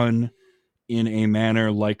is done in a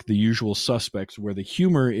manner like The Usual Suspects, where the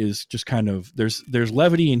humor is just kind of, there's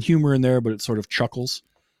levity and humor in there, but it sort of chuckles.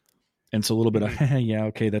 And it's a little bit of, yeah,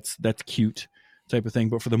 okay, that's cute type of thing.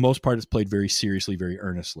 But for the most part, it's played very seriously, very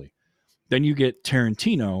earnestly. Then you get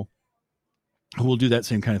Tarantino, who will do that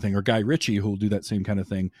same kind of thing, or Guy Ritchie, who will do that same kind of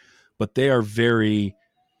thing. But they are very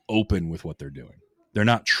open with what they're doing. They're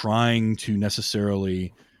not trying to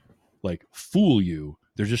necessarily like fool you.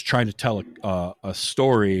 They're just trying to tell a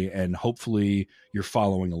story, and hopefully you're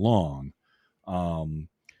following along.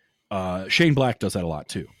 Shane Black does that a lot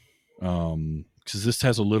too, because this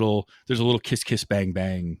has there's a little kiss kiss bang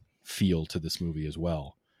bang feel to this movie as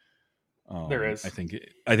well. There is. I think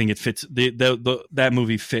it fits. That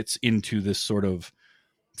movie fits into this sort of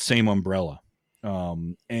same umbrella.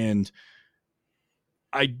 And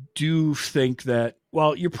I do think that,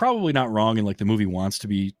 well, you're probably not wrong in like the movie wants to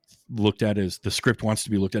be looked at as, the script wants to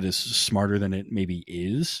be looked at as smarter than it maybe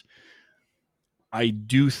is. I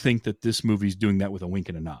do think that this movie's doing that with a wink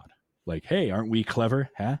and a nod. Like, hey, aren't we clever?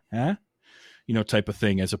 Huh? Type of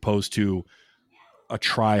thing, as opposed to a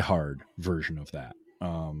try hard version of that.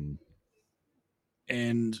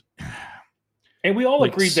 And we all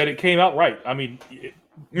like, agreed that it came out right. I mean,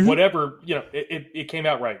 whatever, it came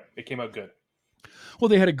out right. It came out good. Well,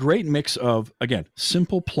 they had a great mix of, again,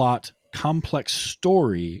 simple plot, complex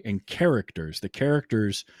story, and characters. The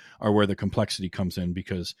characters are where the complexity comes in,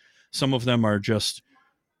 because some of them are just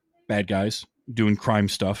bad guys doing crime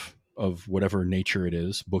stuff of whatever nature it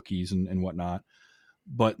is, bookies and whatnot.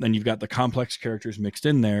 But then you've got the complex characters mixed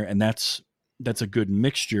in there, and that's that's a good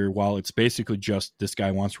mixture, while it's basically just this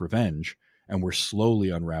guy wants revenge and we're slowly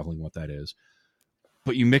unraveling what that is.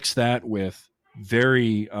 But you mix that with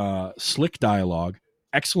very slick dialogue,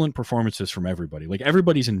 excellent performances from everybody. Like,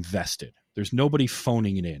 everybody's invested. There's nobody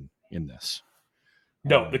phoning it in this.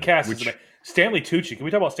 No, the cast which- is amazing. Stanley Tucci. Can we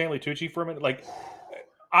talk about Stanley Tucci for a minute? Like,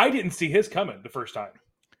 I didn't see his coming the first time.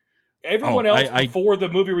 Everyone else before the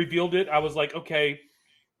movie revealed it, I was like, okay,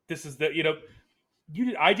 this is the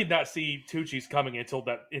I did not see Tucci's coming until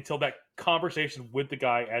that conversation with the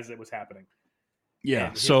guy as it was happening.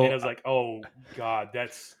 Yeah. And I was like, oh God,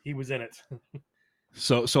 he was in it.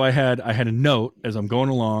 So I had a note as I'm going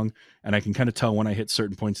along, and I can kind of tell when I hit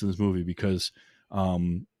certain points in this movie, because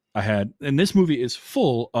and this movie is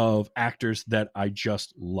full of actors that I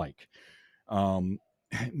just like.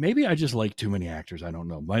 Maybe I just like too many actors. I don't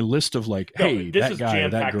know. My list of that guy or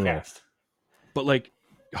that girl. Cast. But like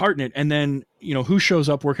Hartnett, and then who shows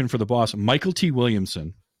up working for the boss? Michael T.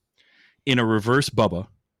 Williamson in a reverse Bubba,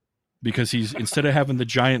 because he's instead of having the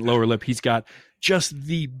giant lower lip, he's got just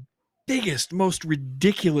the biggest, most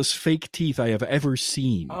ridiculous fake teeth I have ever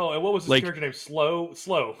seen. Oh, and what was his character name?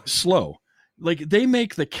 Slow. Like, they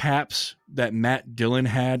make the caps that Matt Dillon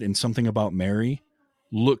had in Something About Mary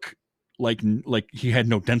look like he had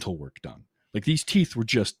no dental work done. Like, these teeth were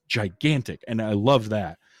just gigantic, and I love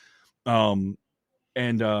that. And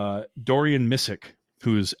Dorian Missick,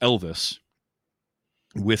 who's Elvis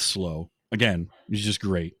with Slow, again, he's just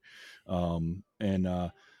great.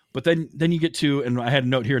 But then you get to, and I had a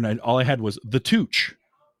note here, and all I had was the Tooch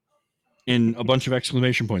in a bunch of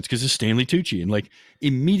exclamation points, because it's Stanley Tucci, and like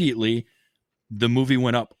immediately the movie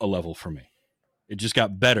went up a level for me. It just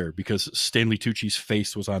got better because Stanley Tucci's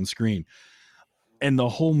face was on screen, and the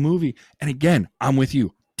whole movie. And again, I'm with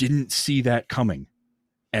you. Didn't see that coming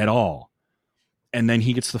at all. And then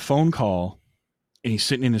he gets the phone call, and he's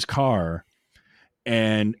sitting in his car,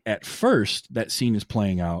 and at first that scene is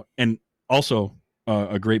playing out, and also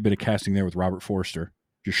a great bit of casting there with Robert Forster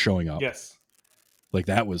just showing up. Yes. Like,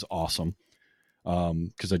 that was awesome.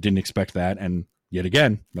 Because I didn't expect that. And yet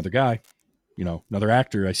again, another guy, another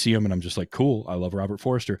actor. I see him and I'm just like, cool. I love Robert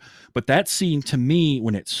Forster. But that scene, to me,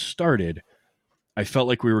 when it started, I felt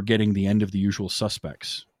like we were getting the end of The Usual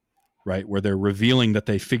Suspects, right? Where they're revealing that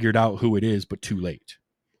they figured out who it is, but too late.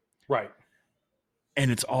 Right. And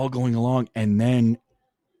it's all going along. And then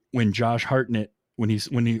when Josh Hartnett, when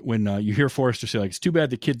you hear Forrester say, like, it's too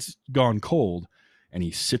bad the kid's gone cold, and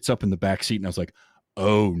he sits up in the back seat, and I was like,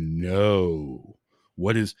 oh no,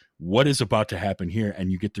 what is about to happen here?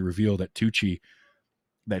 And you get to reveal that Tucci,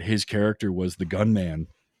 that his character was the gunman,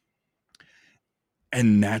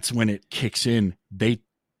 and that's when it kicks in. They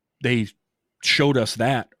showed us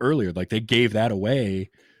that earlier, like they gave that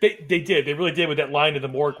away. They did. They really did, with that line in the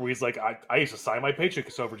morgue where he's like, I used to sign my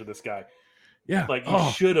paychecks over to this guy. Yeah. Like,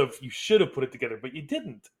 you should have put it together, but you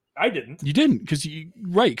didn't. I didn't. You didn't, because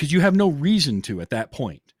you have no reason to at that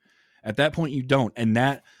point. At that point, you don't. And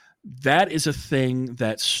that is a thing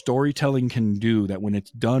that storytelling can do, that when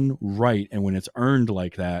it's done right and when it's earned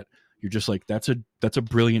like that, you're just like, that's a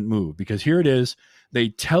brilliant move. Because here it is. They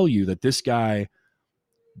tell you that this guy,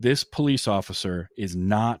 this police officer, is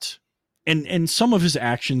not, and some of his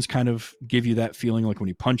actions kind of give you that feeling, like when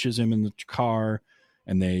he punches him in the car,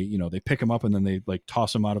 and they pick him up and then they like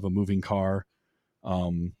toss him out of a moving car,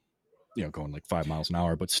 going like 5 miles an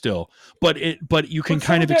hour, but still, but you can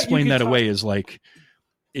kind of explain that away as like,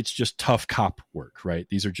 it's just tough cop work, right?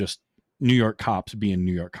 These are just New York cops being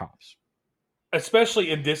New York cops. Especially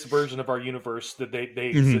in this version of our universe that they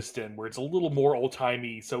exist in, where it's a little more old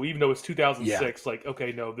timey. So even though it's 2006, like,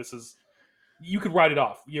 okay, no, you could write it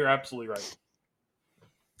off. You're absolutely right.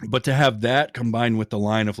 But to have that combined with the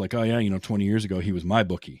line of like, oh yeah, 20 years ago he was my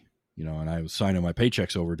bookie, and I was signing my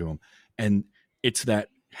paychecks over to him, and it's that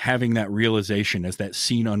having that realization as that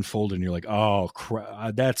scene unfolded, and you're like, oh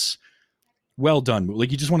crap, that's well done.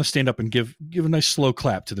 Like, you just want to stand up and give a nice slow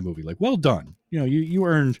clap to the movie, like, well done. You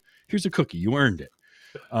earned. Here's a cookie. You earned it.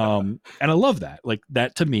 And I love that. Like,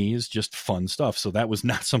 that to me is just fun stuff. So that was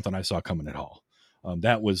not something I saw coming at all.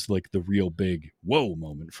 That was like the real big whoa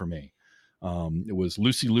moment for me. It was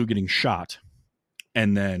Lucy Liu getting shot,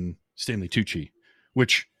 and then Stanley Tucci,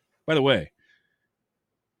 which, by the way,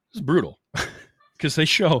 is brutal, because they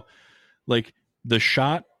show like the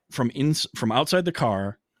shot from outside the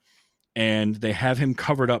car, and they have him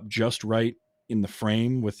covered up just right in the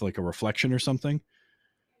frame with like a reflection or something.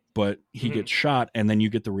 But he gets shot, and then you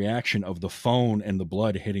get the reaction of the phone and the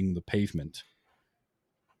blood hitting the pavement.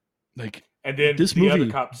 Like, and then this the movie,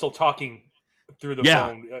 other cop still talking through the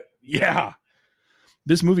phone. Yeah.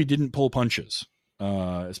 This movie didn't pull punches,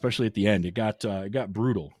 especially at the end. It got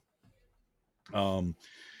brutal.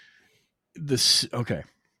 This okay.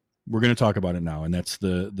 We're going to talk about it now, and that's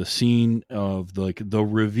the scene of the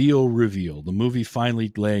reveal. The movie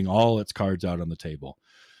finally laying all its cards out on the table,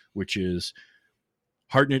 which is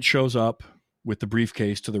Hartnett shows up with the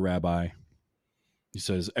briefcase to the rabbi. He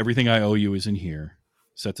says, "Everything I owe you is in here."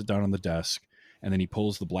 Sets it down on the desk, and then he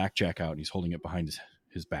pulls the blackjack out and he's holding it behind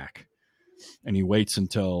his back. And he waits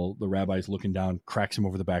until the rabbi's looking down, cracks him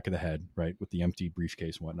over the back of the head, right, with the empty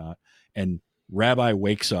briefcase and whatnot. And Rabbi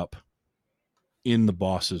wakes up in the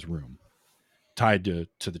boss's room, tied to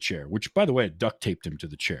the chair, which, by the way, duct taped him to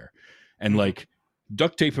the chair. And like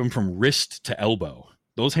duct tape him from wrist to elbow.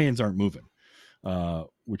 Those hands aren't moving,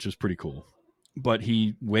 which is pretty cool. But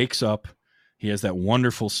he wakes up. He has that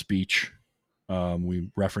wonderful speech we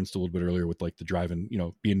referenced a little bit earlier with like the driving,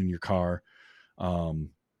 being in your car. And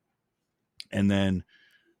then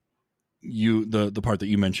the part that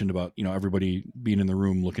you mentioned about, everybody being in the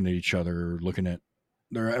room looking at each other,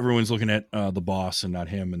 everyone's looking at the boss and not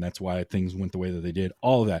him. And that's why things went the way that they did.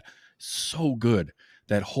 All of that. So good.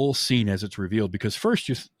 That whole scene as it's revealed, because first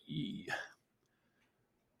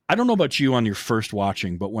I don't know about you on your first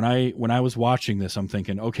watching, but when I was watching this, I'm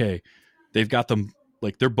thinking, okay, they've got them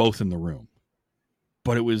like they're both in the room,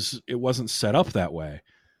 but it wasn't set up that way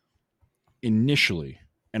initially.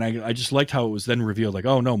 And I just liked how it was then revealed, like,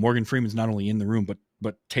 oh no, Morgan Freeman's not only in the room,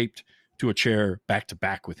 but taped to a chair back to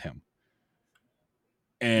back with him.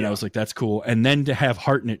 And I was like, that's cool. And then to have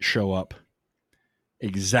Hartnett show up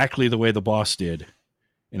exactly the way the boss did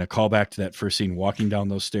in a callback to that first scene, walking down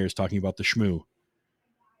those stairs, talking about the schmoo.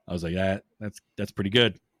 I was like, that's pretty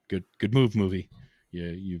good. Good move, movie.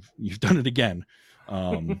 Yeah, you've done it again.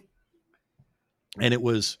 And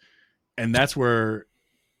that's where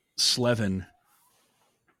Slevin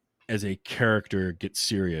as a character gets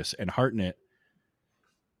serious. And Hartnett,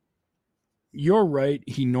 you're right,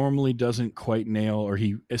 he normally doesn't quite nail, or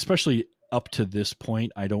he, especially up to this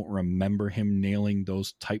point, I don't remember him nailing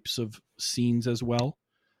those types of scenes as well.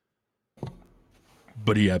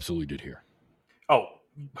 But he absolutely did here. Oh,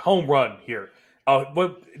 home run here.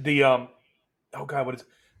 What is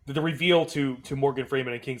the reveal to Morgan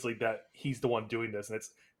Freeman and Kingsley that he's the one doing this, and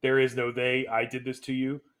it's there is no they. I did this to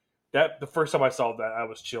you. That the first time I saw that, I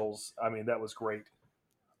was chills. I mean, that was great.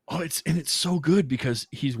 Oh, it's so good because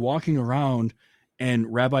he's walking around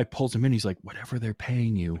and Rabbi pulls him in. He's like, whatever they're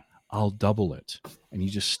paying you, I'll double it. And he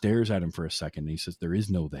just stares at him for a second. And he says, there is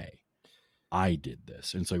no they. I did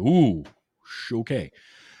this. And it's like, ooh, okay.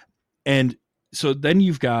 And so then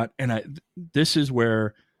you've got, this is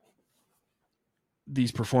where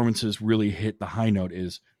these performances really hit the high note,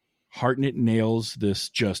 is Hartnett nails this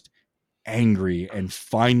just angry, and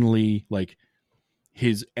finally, like,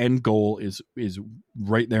 his end goal is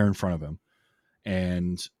right there in front of him.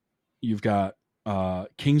 And you've got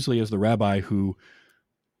Kingsley as the rabbi, who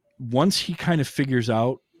once he kind of figures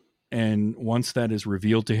out, and once that is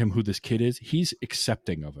revealed to him who this kid is, he's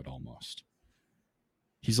accepting of it almost.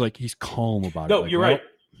 He's calm about it. No, like, you're right.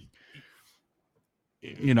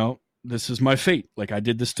 This is my fate. Like, I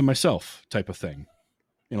did this to myself type of thing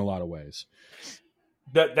in a lot of ways.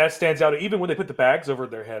 That stands out. Even when they put the bags over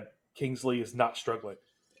their head, Kingsley is not struggling.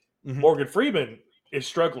 Mm-hmm. Morgan Freeman is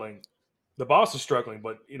struggling. The boss is struggling,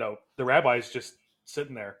 but the rabbi is just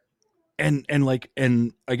sitting there. And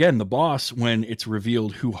again, the boss, when it's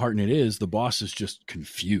revealed who Hartnett is, the boss is just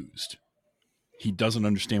confused. He doesn't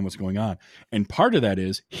understand what's going on. And part of that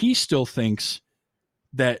is he still thinks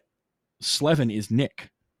that Slevin is Nick.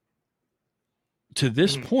 To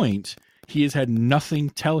this point, he has had nothing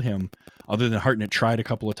tell him other than Hartnett tried a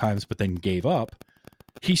couple of times but then gave up.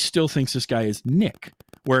 He still thinks this guy is Nick,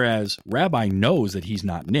 whereas Rabbi knows that he's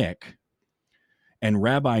not Nick. And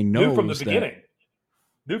Rabbi knows Knew from the beginning.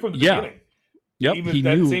 Beginning. Yep, Even he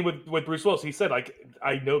that knew. scene with Bruce Willis, he said, like,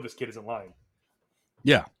 I know this kid isn't lying.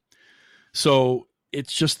 Yeah. So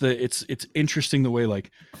it's just it's interesting the way,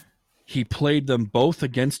 like, he played them both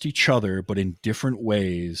against each other, but in different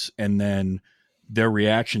ways. And then their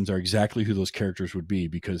reactions are exactly who those characters would be,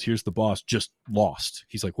 because here's the boss just lost.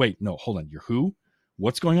 He's like, wait, no, hold on. You're who?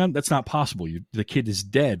 What's going on? That's not possible. The kid is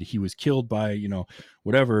dead. He was killed by,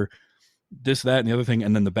 whatever, this, that, and the other thing.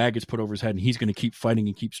 And then the bag gets put over his head and he's going to keep fighting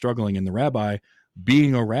and keep struggling. And the rabbi,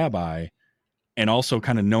 being a rabbi and also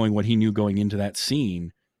kind of knowing what he knew going into that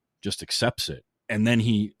scene, just accepts it. And then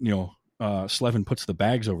he, Slevin puts the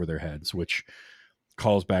bags over their heads, which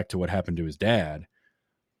calls back to what happened to his dad.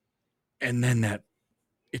 And then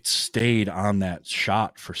it stayed on that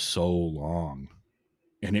shot for so long.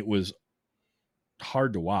 And it was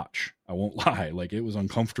hard to watch. I won't lie. Like, it was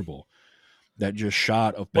uncomfortable. That just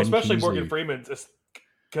shot of Ben especially Kingsley. Morgan Freeman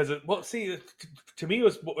because to me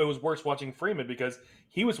it was worse watching Freeman because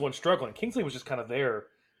he was one struggling. Kingsley was just kind of there,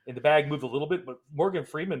 and the bag moved a little bit, but Morgan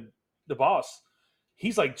Freeman, the boss,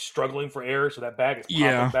 he's like struggling for air, so that bag is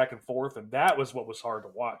popping back and forth, and that was what was hard to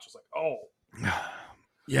watch. It's like, oh,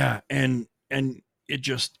 yeah, and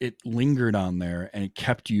it lingered on there, and it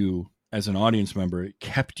kept you as an audience member. It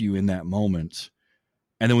kept you in that moment,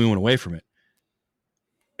 and then we went away from it,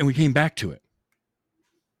 and we came back to it.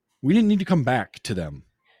 We didn't need to come back to them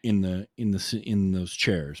in those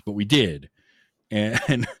chairs, but we did.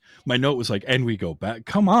 And my note was like, and we go back.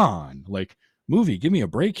 Come on, like, movie, give me a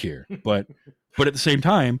break here. But at the same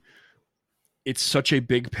time, it's such a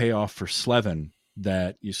big payoff for Slevin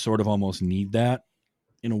that you sort of almost need that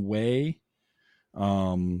in a way.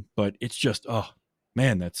 But it's just, oh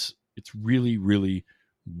man, it's really, really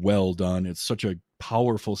well done. It's such a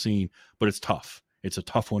powerful scene, but it's tough. It's a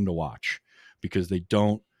tough one to watch because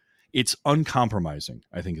it's uncompromising,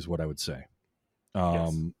 I think is what I would say.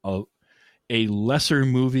 Yes. A lesser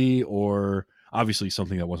movie, or obviously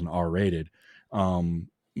something that wasn't R-rated,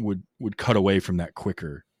 would cut away from that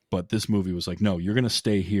quicker. But this movie was like, no, you're going to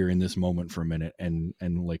stay here in this moment for a minute and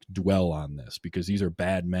like dwell on this, because these are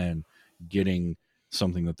bad men getting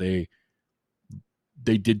something that they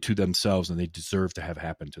did to themselves and they deserve to have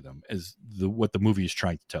happen to them, is what the movie is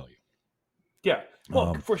trying to tell you. Yeah,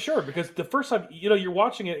 well, for sure, because the first time, you're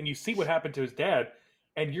watching it and you see what happened to his dad,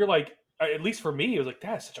 and you're like, at least for me, it was like,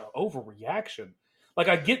 that's such an overreaction. Like,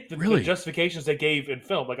 I get the justifications they gave in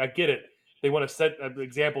film. Like, I get it. They want to set an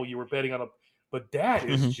example you were betting on, but that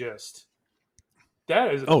is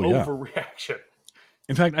that is an overreaction.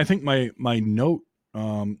 In fact, I think my note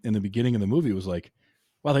in the beginning of the movie was like,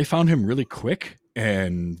 wow, they found him really quick,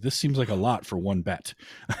 and this seems like a lot for one bet.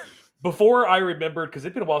 Before I remembered, because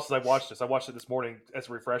it'd been a while since I watched this. I watched it this morning as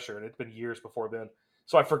a refresher, and it's been years before then.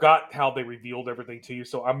 So I forgot how they revealed everything to you.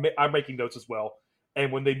 So I'm making notes as well.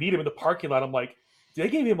 And when they meet him in the parking lot, I'm like, they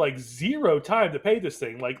gave him like zero time to pay this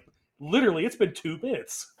thing. Like, literally, it's been 2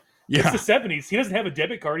 minutes. Yeah. It's the 70s. He doesn't have a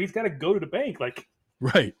debit card. He's got to go to the bank. Like,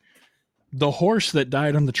 right. The horse that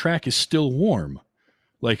died on the track is still warm.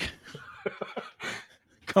 Like,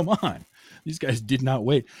 come on. These guys did not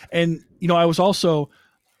wait. And, I was also,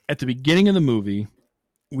 at the beginning of the movie,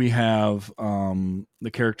 we have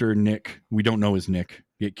the character Nick. We don't know his Nick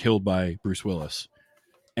get killed by Bruce Willis,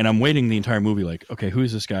 and I'm waiting the entire movie like, okay, who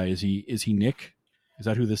is this guy? Is he Nick? Is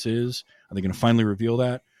that who this is? Are they going to finally reveal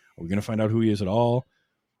that? Are we going to find out who he is at all?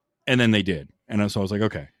 And then they did, and so I was like,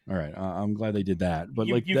 okay, all right, I'm glad they did that. But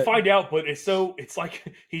you find out, but it's like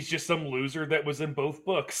he's just some loser that was in both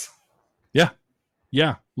books.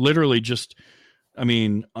 Yeah, literally just,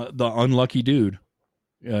 the unlucky dude.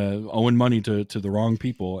 Owing money to the wrong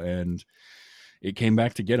people, and it came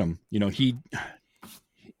back to get him. He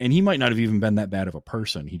might not have even been that bad of a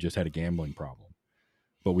person. He just had a gambling problem.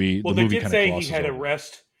 But they did say he had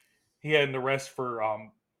He had an arrest for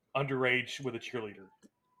underage with a cheerleader,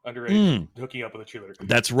 hooking up with a cheerleader.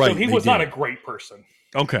 That's right. So he was not a great person.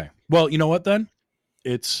 Okay. Well, you know what then?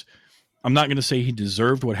 I'm not going to say he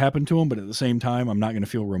deserved what happened to him, but at the same time, I'm not going to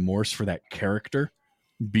feel remorse for that character,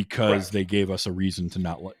 because they gave us a reason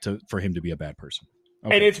for him to be a bad person.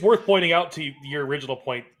 Okay. And it's worth pointing out to your original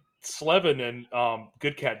point, Slevin and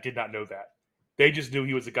Good Cat did not know that. They just knew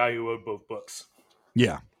he was a guy who owed both books.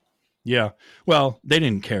 Yeah. Well, they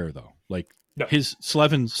didn't care though. Like, no. His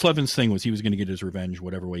Slevin's thing was he was going to get his revenge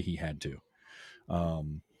whatever way he had to.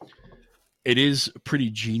 It is a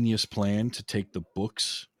pretty genius plan to take the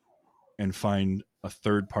books and find a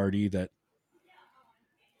third party that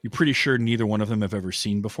you're pretty sure neither one of them have ever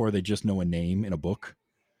seen before. They just know a name in a book,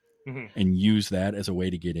 and use that as a way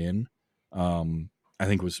to get in. I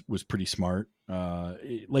think was pretty smart. That's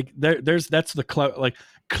the clever. Like,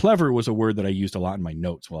 clever was a word that I used a lot in my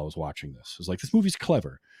notes while I was watching this. It was like, this movie's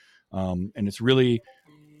clever, and it's really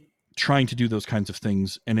trying to do those kinds of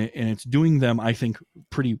things, and it's doing them, I think,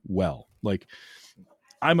 pretty well. Like,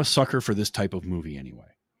 I'm a sucker for this type of movie anyway.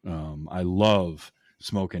 I love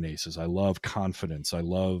Smoke and Aces. I love Confidence. I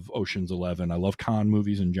love Ocean's 11. I love con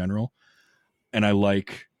movies in general. And I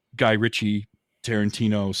like Guy Ritchie,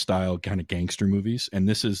 Tarantino style kind of gangster movies. And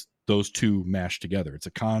this is those two mashed together. It's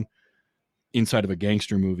a con inside of a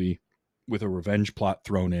gangster movie with a revenge plot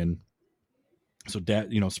thrown in. So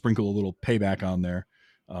sprinkle a little payback on there,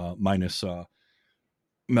 minus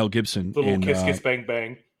Mel Gibson. Little kiss, bang,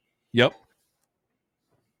 bang. Yep.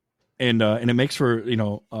 And it makes for,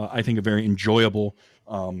 I think, a very enjoyable,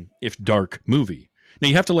 if dark movie. Now,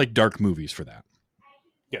 you have to like dark movies for that.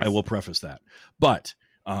 Yes. I will preface that. But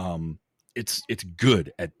it's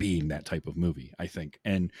good at being that type of movie, I think.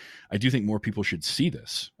 And I do think more people should see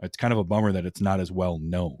this. It's kind of a bummer that it's not as well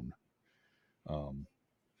known.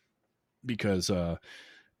 Because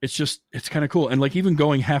it's kind of cool. And like even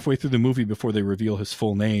going halfway through the movie before they reveal his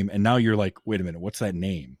full name, and now you're like, wait a minute, what's that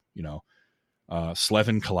name? You know,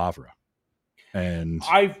 Slevin Calavra. And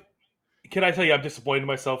can I tell you I'm disappointed in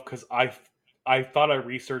myself because I thought I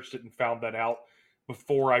researched it and found that out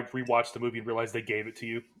before I rewatched the movie and realized they gave it to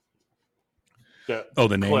you. The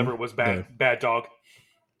name Clever was bad dog.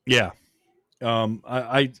 Yeah.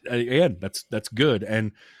 I again, that's good.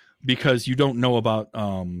 And because you don't know about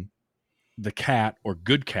the cat or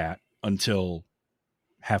good cat until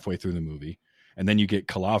halfway through the movie, and then you get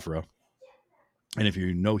Calavra. And if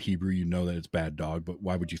you know Hebrew, you know that it's bad dog, but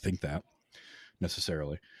why would you think that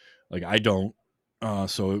necessarily? Like I don't.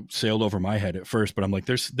 So it sailed over my head at first, but I'm like,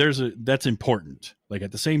 that's important. Like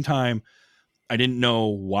at the same time, I didn't know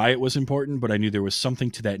why it was important, but I knew there was something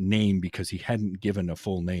to that name because he hadn't given a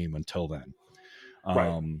full name until then.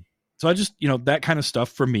 Right. So I just, that kind of stuff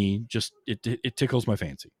for me, just it tickles my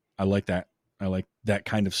fancy. I like that. I like that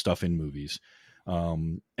kind of stuff in movies.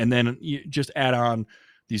 And then you just add on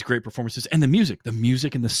these great performances and the music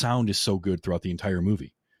and the sound is so good throughout the entire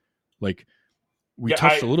movie. Like we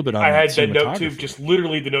touched a little bit on. I had that note too. Just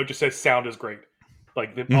literally, the note just says "sound is great."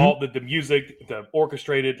 Like all the music, the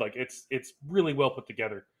orchestrated, like it's really well put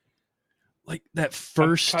together. Like that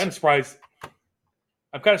first. I'm kind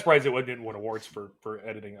of surprised it didn't win awards for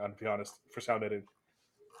editing. To be honest, for sound editing.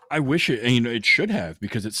 I wish it should have,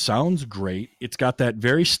 because it sounds great. It's got that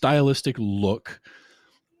very stylistic look,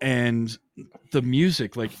 and the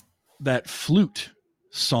music, like that flute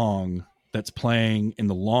song that's playing in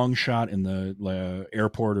the long shot in the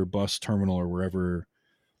airport or bus terminal or wherever,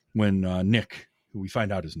 when Nick, who we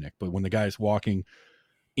find out is Nick, but when the guy's walking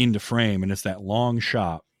into frame and it's that long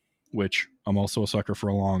shot, which I'm also a sucker for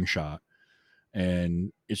a long shot.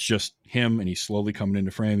 And it's just him, and he's slowly coming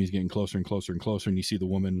into frame. He's getting closer and closer and closer, and you see the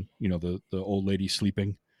woman, the old lady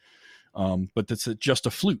sleeping. But that's just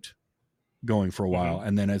a flute going for a while,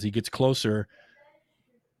 and then as he gets closer,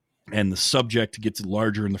 and the subject gets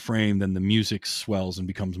larger in the frame, then the music swells and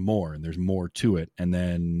becomes more, and there's more to it, and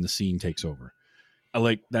then the scene takes over. I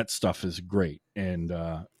like that stuff is great, and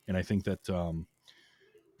I think that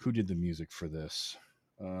who did the music for this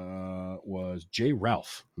was J.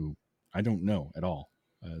 Ralph, who I don't know at all.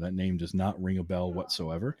 That name does not ring a bell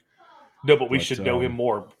whatsoever. No, but we should know him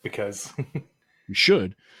more because we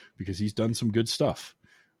should, because he's done some good stuff.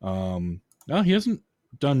 No, he hasn't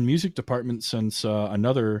done music department since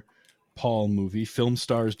another Paul movie, Film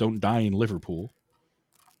Stars Don't Die in Liverpool.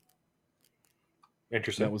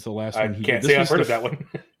 Interesting. That was the last one he did. I can't say I've heard of that one.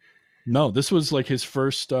 No, this was like his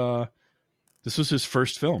first. This was his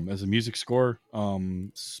first film as a music score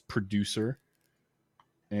producer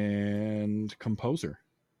and composer.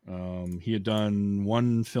 He had done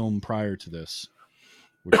one film prior to this,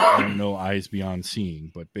 which I don't know, Eyes Beyond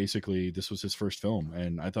Seeing, but basically this was his first film,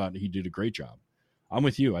 and I thought he did a great job. I'm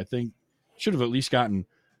with you. I think should have at least gotten.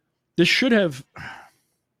 This should have.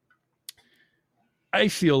 I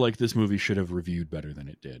feel like this movie should have reviewed better than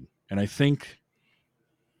it did, and I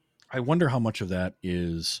wonder how much of that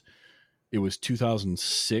is. It was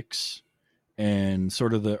 2006. And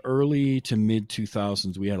sort of the early to mid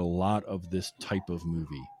 2000s, we had a lot of this type of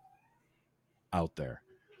movie out there.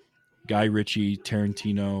 Guy Ritchie,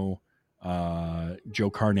 Tarantino, Joe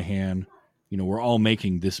Carnahan, we're all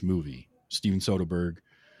making this movie, Steven Soderbergh.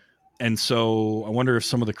 And so I wonder if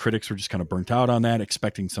some of the critics were just kind of burnt out on that,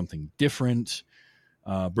 expecting something different,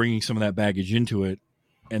 bringing some of that baggage into it.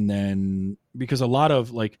 And then because a lot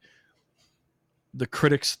of the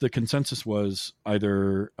critics, the consensus was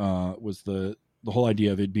either was the whole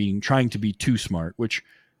idea of it being trying to be too smart, which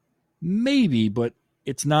maybe, but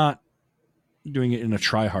it's not doing it in a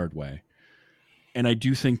try hard way. And I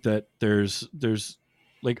do think that there's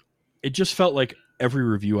it just felt like every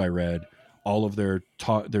review I read, all of their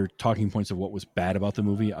talking points of what was bad about the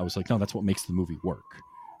movie, I was like, no, that's what makes the movie work.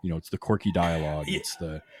 It's the quirky dialogue. It's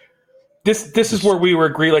the This is where we were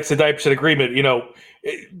agree, like 90% agreement.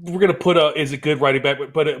 We're going to put is it good writing back,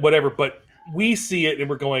 but whatever. But we see it and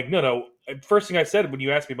we're going, no. First thing I said when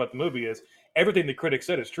you asked me about the movie is everything the critics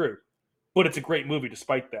said is true, but it's a great movie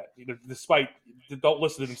despite that. Despite don't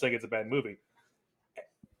listen to them saying it's a bad movie.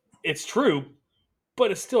 It's true,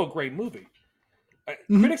 but it's still a great movie.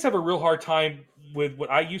 Critics have a real hard time with what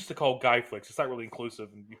I used to call guy flicks. It's not really inclusive,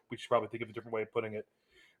 and we should probably think of a different way of putting it.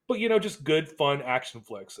 But, just good, fun action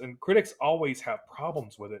flicks. And critics always have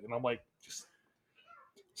problems with it. And I'm like,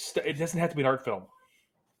 it doesn't have to be an art film.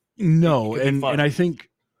 No, and I think,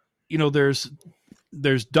 there's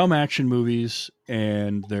there's dumb action movies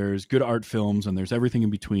and there's good art films and there's everything in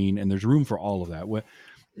between, and there's room for all of that.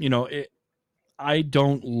 You know, I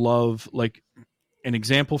don't love, like, an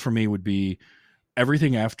example for me would be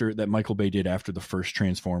everything after that Michael Bay did after the first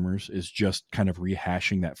Transformers is just kind of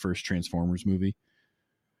rehashing that first Transformers movie.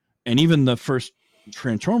 And even the first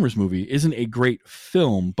Transformers movie isn't a great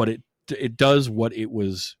film, but it does what it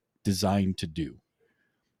was designed to do.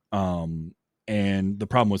 And the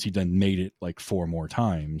problem was he then made it like 4 more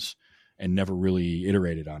times and never really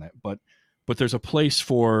iterated on it. But there's a place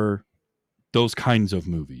for those kinds of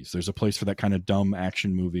movies. There's a place for that kind of dumb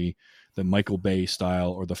action movie, the Michael Bay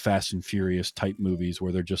style, or the Fast and Furious type movies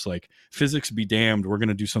where they're just like, physics be damned, we're going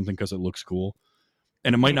to do something because it looks cool.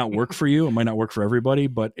 And it might not work for you. It might not work for everybody,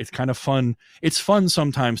 but it's kind of fun. It's fun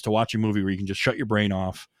sometimes to watch a movie where you can just shut your brain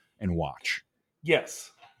off and watch.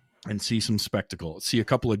 Yes. And see some spectacle. See a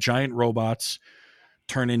couple of giant robots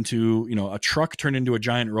turn into, a truck turn into a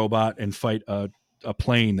giant robot and fight a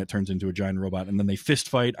plane that turns into a giant robot. And then they fist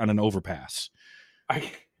fight on an overpass.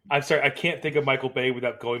 I'm sorry. I can't think of Michael Bay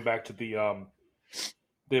without going back to the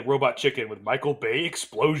Robot Chicken with Michael Bay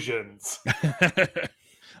explosions.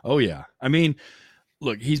 Oh, yeah. I mean,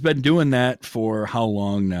 look, he's been doing that for how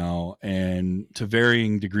long now, and to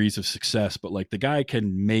varying degrees of success, but like the guy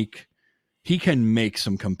can make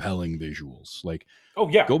some compelling visuals. Like, oh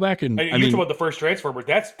yeah, go back and you talk about the first Transformer.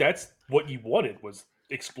 That's what you wanted, was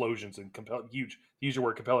explosions and compelling, huge. Use your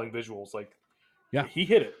word, compelling visuals. Like, yeah, he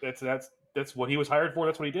hit it. That's what he was hired for.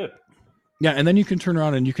 That's what he did. Yeah, and then you can turn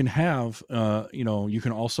around and you can have, you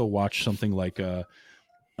can also watch something like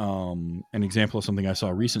an example of something I saw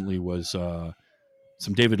recently was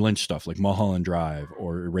some David Lynch stuff like Mulholland Drive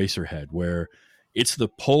or Eraserhead, where it's the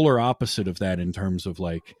polar opposite of that in terms of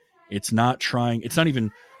like,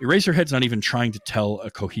 Eraserhead's not even trying to tell a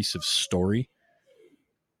cohesive story.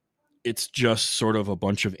 It's just sort of a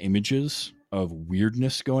bunch of images of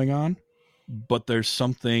weirdness going on, but there's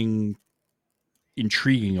something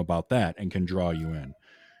intriguing about that and can draw you in.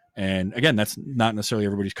 And again, that's not necessarily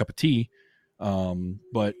everybody's cup of tea,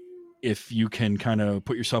 but if you can kind of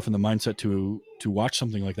put yourself in the mindset to watch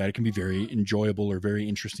something like that, it can be very enjoyable or very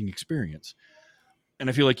interesting experience. And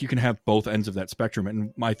I feel like you can have both ends of that spectrum.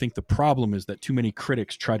 And I think the problem is that too many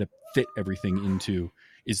critics try to fit everything into,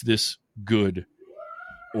 is this good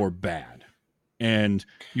or bad? And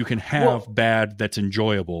you can have bad that's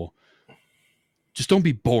enjoyable. Just don't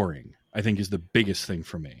be boring, I think, is the biggest thing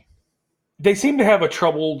for me. They seem to have a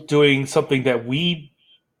trouble doing something that we,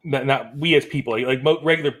 not we as people, like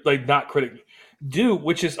regular, like not critic, do,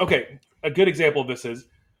 which is, okay, a good example of this is,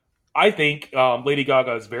 I think Lady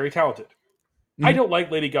Gaga is very talented. Mm-hmm. I don't like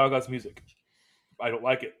Lady Gaga's music. I don't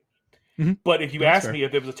like it. Mm-hmm. But if you ask me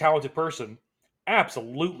if it was a talented person,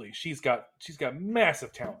 absolutely, she's got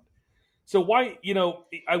massive talent. So why,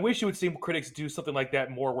 I wish you would see critics do something like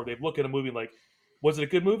that more, where they look at a movie like, was it a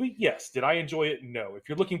good movie? Yes. Did I enjoy it? No. If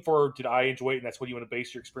you're looking for, did I enjoy it, and that's what you want to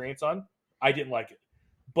base your experience on, I didn't like it.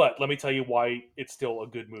 But let me tell you why it's still a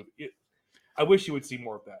good movie. I wish you would see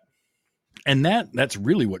more of that. And that's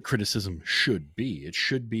really what criticism should be. It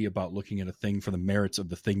should be about looking at a thing for the merits of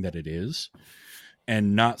the thing that it is,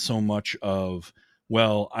 and not so much of,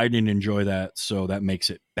 well, I didn't enjoy that, so that makes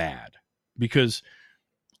it bad. Because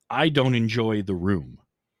I don't enjoy The Room,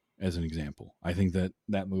 as an example. I think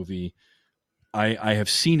that movie, I have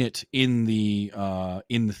seen it in the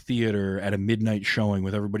theater at a midnight showing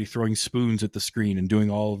with everybody throwing spoons at the screen and doing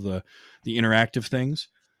all of the interactive things.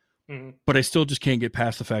 Mm-hmm. But I still just can't get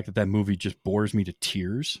past the fact that movie just bores me to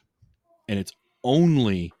tears, and it's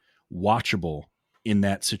only watchable in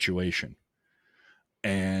that situation.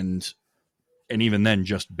 And even then,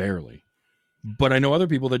 just barely. But I know other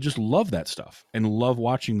people that just love that stuff and love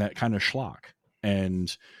watching that kind of schlock.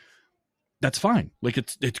 And that's fine. Like,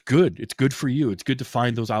 it's good. It's good for you. It's good to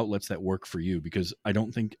find those outlets that work for you, because I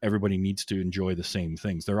don't think everybody needs to enjoy the same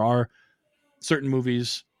things. There are certain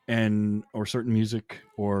movies or certain music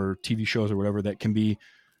or TV shows or whatever that can be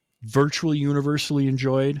virtually universally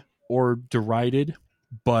enjoyed or derided,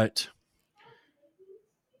 but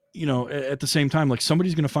at the same time, like,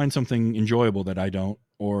 somebody's going to find something enjoyable that I don't,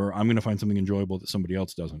 or I'm going to find something enjoyable that somebody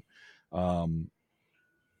else doesn't. And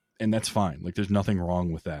that's fine. Like, there's nothing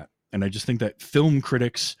wrong with that. And I just think that film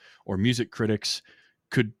critics or music critics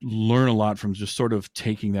could learn a lot from just sort of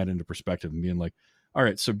taking that into perspective and being like, all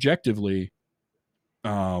right, subjectively,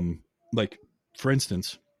 like, for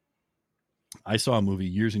instance, I saw a movie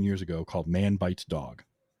years and years ago called Man Bites Dog.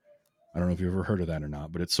 I don't know if you've ever heard of that or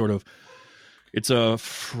not, but it's a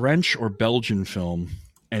French or Belgian film,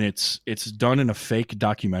 and it's done in a fake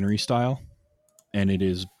documentary style, and it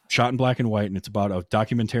is shot in black and white, and it's about a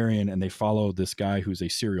documentarian, and they follow this guy who's a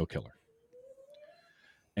serial killer.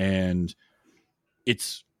 And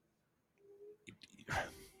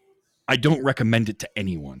I don't recommend it to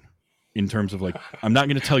anyone in terms of like, I'm not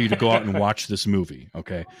going to tell you to go out and watch this movie.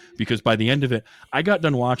 Okay. Because by the end of it, I got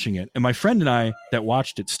done watching it, and my friend and I that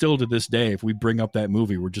watched it, still to this day, if we bring up that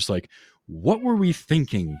movie, we're just like, what were we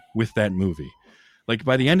thinking with that movie? Like,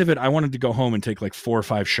 by the end of it, I wanted to go home and take like 4 or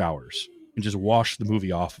 5 showers and just wash the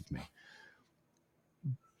movie off of me.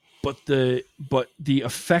 But the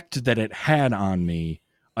effect that it had on me,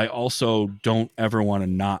 I also don't ever want to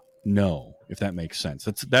not know, if that makes sense.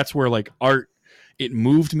 That's where like art, it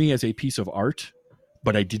moved me as a piece of art,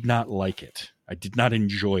 but I did not like it. I did not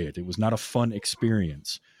enjoy it. It was not a fun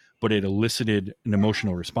experience, but it elicited an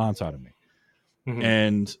emotional response out of me. Mm-hmm.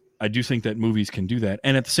 And I do think that movies can do that.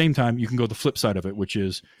 And at the same time, you can go the flip side of it, which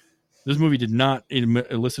is this movie did not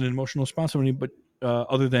elicit an emotional response from me, but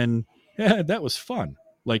other than, yeah, that was fun.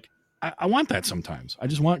 Like, I want that sometimes. I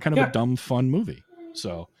just want kind of a dumb, fun movie.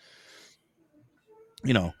 So,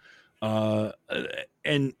 you know,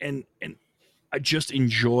 and I just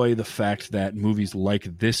enjoy the fact that movies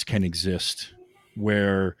like this can exist,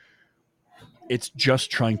 where it's just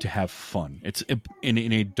trying to have fun. It's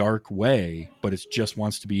in a dark way, but it just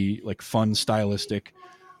wants to be like fun, stylistic.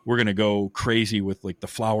 We're going to go crazy with like the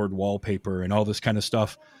flowered wallpaper and all this kind of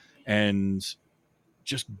stuff, and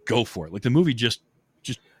just go for it. Like the movie just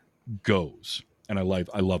goes. And I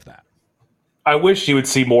love that. I wish you would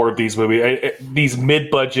see more of these movies. These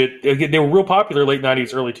mid-budget, they were real popular late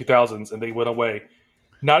 90s, early 2000s, and they went away.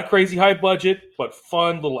 Not a crazy high budget, but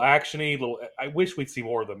fun, little actiony. I wish we'd see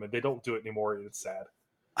more of them, and they don't do it anymore, and it's sad.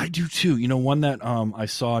 I do too. You know, one that I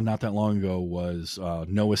saw not that long ago was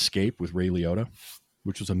No Escape with Ray Liotta,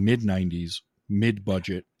 which was a mid-90s,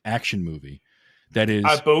 mid-budget action movie. That is,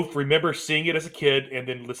 I both remember seeing it as a kid and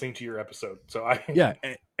then listening to your episode. So yeah,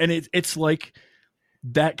 and it's like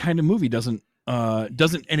that kind of movie doesn't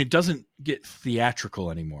get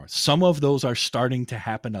theatrical anymore. Some of those are starting to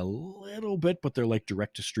happen a little bit, but they're like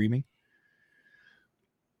direct to streaming.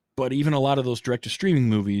 But even a lot of those direct to streaming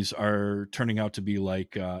movies are turning out to be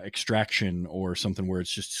like Extraction or something where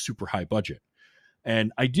it's just super high budget.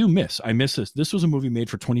 And I miss this. This was a movie made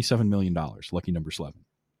for $27 million, lucky number Slevin.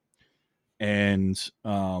 And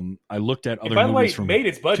I looked at other movies from 2006. Made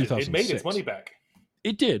its budget. It made its money back.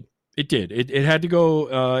 It did. It had to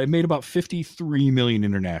go. It made about $53 million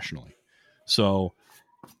internationally. So,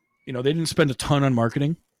 you know, they didn't spend a ton on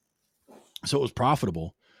marketing, so it was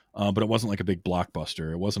profitable. But it wasn't like a big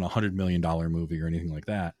blockbuster. It wasn't $100 million movie or anything like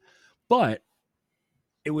that. But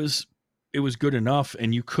it was good enough,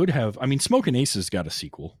 and you could have. I mean, Smokin' Aces got a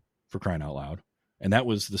sequel, for crying out loud, and that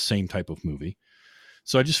was the same type of movie.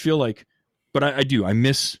 So I just feel like. But I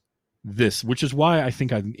miss this, which is why I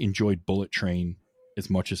think I enjoyed Bullet Train as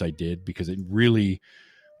much as I did, because it really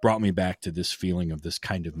brought me back to this feeling of this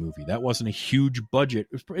kind of movie. That wasn't a huge budget.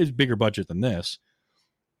 It was bigger budget than this,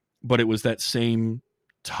 but it was that same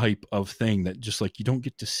type of thing that just like you don't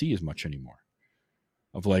get to see as much anymore,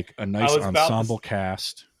 of like a nice ensemble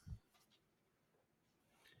cast.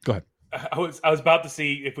 Go ahead. I was about to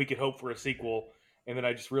see if we could hope for a sequel, and then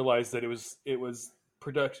I just realized that it was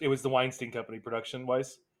production. It was the Weinstein Company production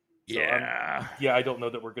wise. So yeah. I don't know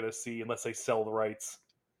that we're going to see unless they sell the rights.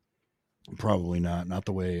 Probably not. Not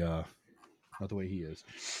the way he is.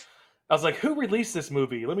 I was like, who released this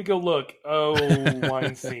movie? Let me go look. Oh,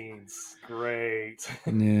 Weinstein's. Great.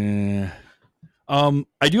 Nah.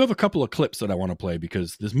 I do have a couple of clips that I want to play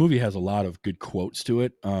because this movie has a lot of good quotes to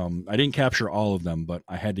it. I didn't capture all of them, but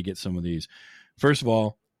I had to get some of these. First of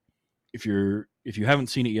all, if you haven't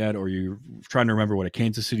seen it yet, or you're trying to remember what a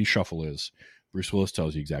Kansas City Shuffle is, Bruce Willis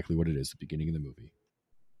tells you exactly what it is at the beginning of the movie.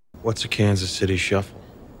 What's a Kansas City Shuffle?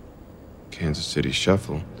 Kansas City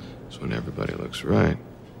Shuffle is when everybody looks right,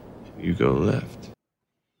 you go left.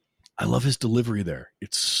 I love his delivery there.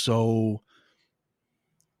 It's so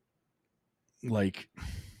like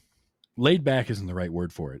laid back isn't the right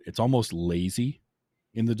word for it. It's almost lazy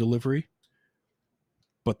in the delivery,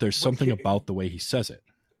 but there's something about the way he says it.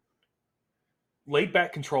 Laid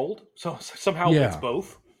back, controlled. So somehow it's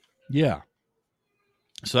both. Yeah.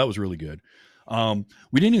 So that was really good.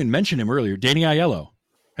 We didn't even mention him earlier. Danny Aiello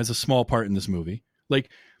has a small part in this movie. Like,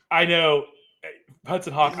 I know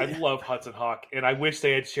Hudson Hawk. I love Hudson Hawk, and I wish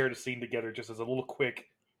they had shared a scene together just as a little quick.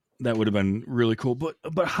 That would have been really cool. But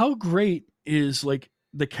how great is like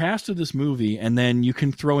the cast of this movie, and then you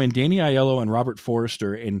can throw in Danny Aiello and Robert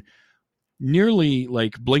Forster and nearly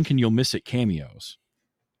like blink and you'll miss it cameos.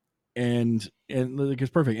 And like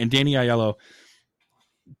it's perfect. And Danny Aiello,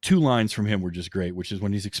 two lines from him were just great, which is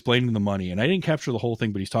when he's explaining the money. And I didn't capture the whole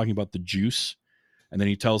thing, but he's talking about the juice. And then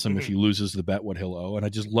he tells him if he loses the bet, what he'll owe. And I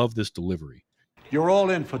just love this delivery. You're all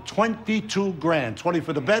in for 22 grand. 20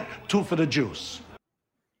 for the bet, 2 for the juice.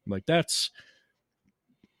 Like that's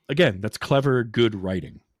clever, good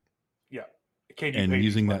writing. Yeah. And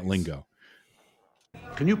using that lingo.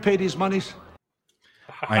 Can you pay these monies?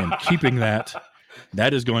 I am keeping that.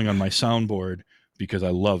 That is going on my soundboard because I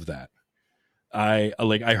love that. I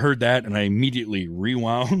heard that and I immediately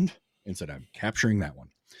rewound and said, I'm capturing that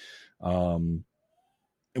one.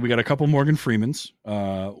 And we got a couple Morgan Freemans,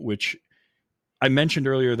 which I mentioned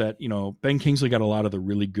earlier that, Ben Kingsley got a lot of the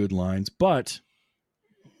really good lines, but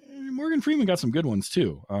Morgan Freeman got some good ones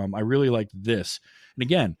too. I really liked this. And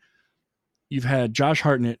again, you've had Josh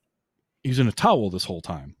Hartnett, he's in a towel this whole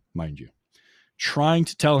time, mind you, trying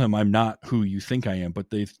to tell him I'm not who you think I am, but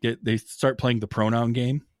they start playing the pronoun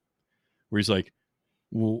game where he's like,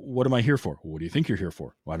 well, what am I here for? Well, what do you think you're here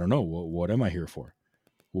for? Well, I don't know. Well, what am I here for?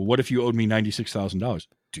 Well, what if you owed me $96,000?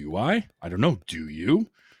 Do I? I don't know. Do you?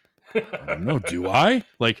 I don't know. Do I?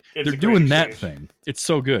 Like they're doing that thing. It's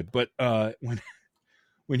so good. But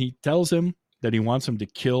when he tells him that he wants him to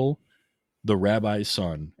kill the rabbi's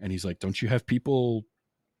son, and he's like, don't you have people,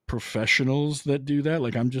 professionals that do that?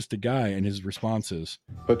 Like, I'm just a guy. And his response is,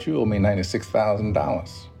 but you owe me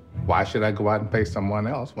 $96,000. Why should I go out and pay someone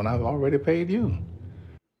else when I've already paid you?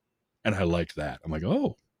 And I liked that. I'm like,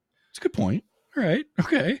 oh, it's a good point. All right.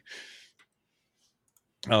 Okay.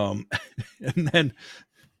 And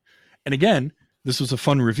again, this was a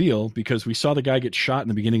fun reveal because we saw the guy get shot in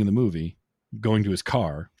the beginning of the movie going to his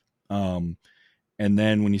car. And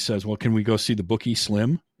then when he says, well, can we go see the bookie Slim?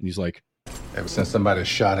 And he's like, ever since somebody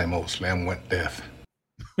shot him, old Slim went deaf.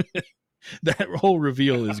 That whole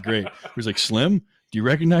reveal is great. He's like, Slim, do you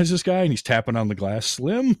recognize this guy? And he's tapping on the glass.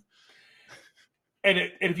 Slim.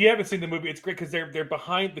 And if you haven't seen the movie, it's great because they're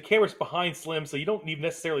behind, the camera's behind Slim, so you don't even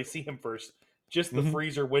necessarily see him first, just the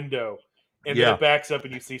freezer window, and then it backs up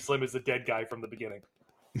and you see Slim is the dead guy from the beginning.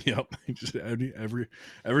 Yep, just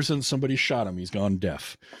ever since somebody shot him, he's gone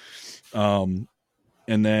deaf. And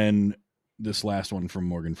then this last one from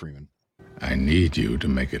Morgan Freeman. I need you to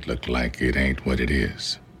make it look like it ain't what it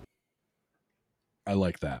is. I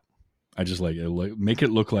like that. I just like it. Make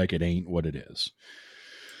it look like it ain't what it is.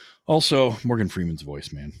 Also, Morgan Freeman's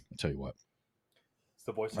voice, man. I'll tell you what. It's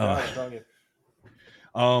the voice of God, I'm telling you.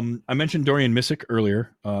 I mentioned Dorian Missick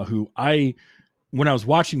earlier, who when I was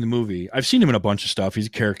watching the movie, I've seen him in a bunch of stuff. He's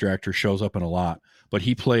a character actor, shows up in a lot, but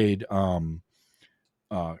he played a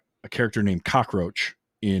character named Cockroach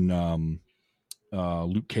in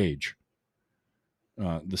Luke Cage,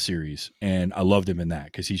 the series. And I loved him in that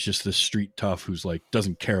because he's just this street tough who's like,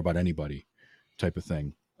 doesn't care about anybody type of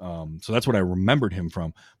thing. So that's what I remembered him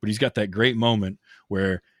from, but he's got that great moment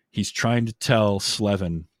where he's trying to tell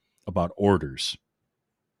Slevin about orders.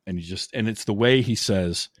 And and it's the way he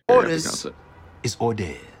says, orders is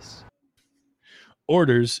orders.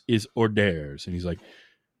 Orders is orders. And he's like,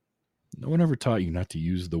 no one ever taught you not to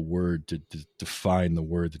use the word to define the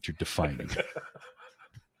word that you're defining.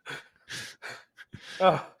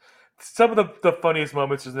 Some of the funniest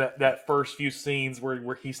moments is that first few scenes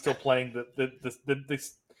where he's still playing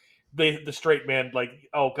the straight man. Like,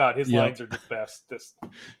 oh God, his lines are the best.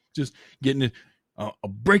 Just getting it. I'll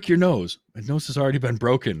break your nose. My nose has already been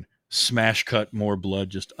broken. Smash cut, more blood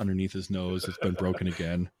just underneath his nose. It's been broken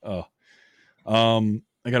again. Oh,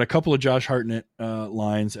 I got a couple of Josh Hartnett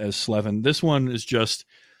lines as Slevin. This one is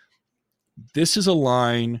this is a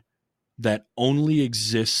line that only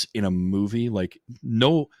exists in a movie. Like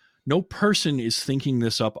no person is thinking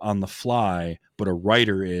this up on the fly, but a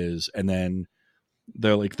writer is. And then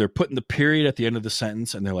they're putting the period at the end of the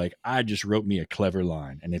sentence and they're like, I just wrote me a clever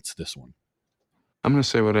line. And it's this one. I'm going to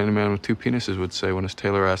say what any man with two penises would say when his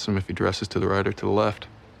tailor asks him if he dresses to the right or to the left.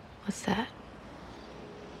 What's that?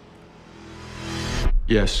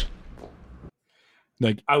 Yes.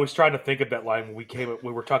 Like, I was trying to think of that line when we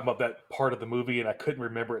were talking about that part of the movie and I couldn't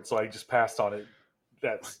remember it, so I just passed on it.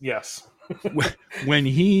 That's yes. when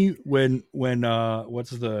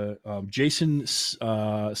what's the Jason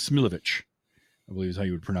Smilovich, I believe is how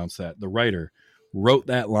you would pronounce that, the writer, wrote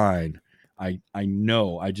that line. I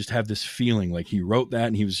know, I just have this feeling like he wrote that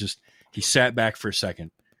and he sat back for a second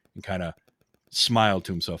and kind of smiled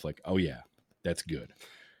to himself like, oh yeah, that's good.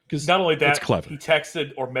 Because not only that, clever. He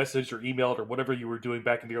texted or messaged or emailed or whatever you were doing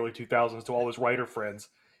back in the early 2000s to all his writer friends,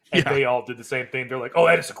 and they all did the same thing. They're like, oh,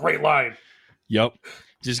 that is a great line. Yep.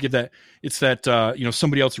 Just give that. It's that,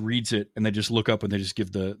 somebody else reads it and they just look up and they just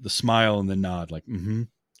give the smile and the nod like,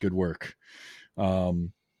 good work. But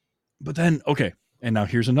then, okay. And now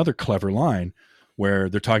here's another clever line where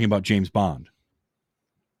they're talking about James Bond,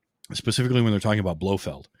 specifically when they're talking about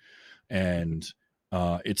Blofeld. And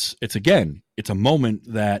it's a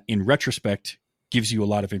moment that in retrospect gives you a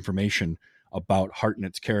lot of information about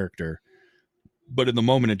Hartnett's character, but in the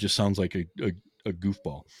moment it just sounds like a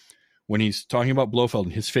goofball. When he's talking about Blofeld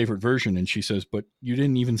and his favorite version, and she says, "But you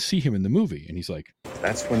didn't even see him in the movie," and he's like,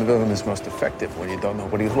 That's when the villain is most effective, when you don't know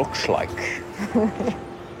what he looks like.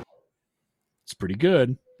 "It's pretty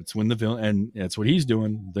good." It's when the villain, and that's what he's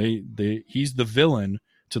doing. He's the villain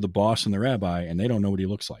to the boss and the rabbi, and they don't know what he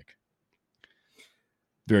looks like.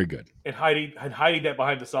 Very good. And hiding that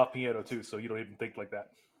behind the soft piano too, so you don't even think like that.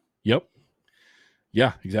 Yep.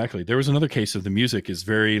 Yeah, exactly. There was another case of the music is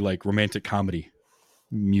very like romantic comedy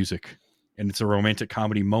music, and it's a romantic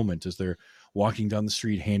comedy moment as they're walking down the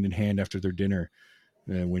street hand in hand after their dinner,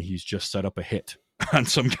 when he's just set up a hit on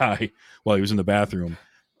some guy while he was in the bathroom,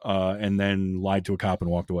 and then lied to a cop and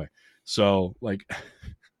walked away. So like,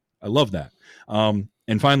 I love that.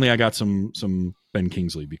 And finally, I got some Ben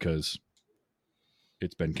Kingsley because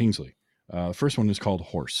it's Ben Kingsley. The first one is called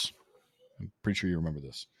Horse. I'm pretty sure you remember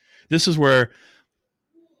this. This is where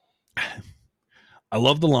I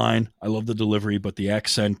love the line, I love the delivery, but the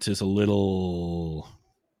accent is a little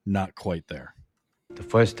not quite there. The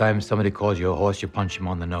first time somebody calls you a horse, you punch him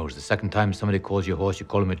on the nose. The second time somebody calls you a horse, you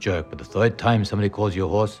call him a jerk. But the third time somebody calls you a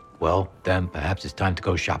horse, well, then perhaps it's time to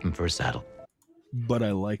go shopping for a saddle. But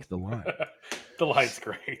I like the line. The line's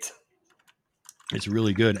great. It's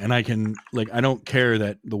really good. And I don't care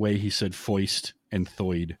that the way he said foist and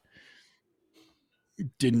thoid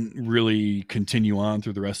didn't really continue on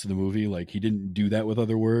through the rest of the movie. Like, he didn't do that with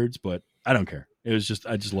other words, but I don't care. It was just,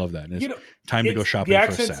 I just love that. And it's time to go shopping for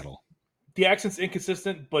a saddle. The accent's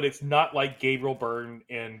inconsistent, but it's not like Gabriel Byrne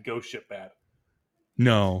and Ghost Ship bad.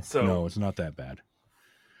 No, it's not that bad.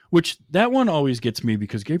 Which, that one always gets me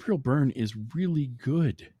because Gabriel Byrne is really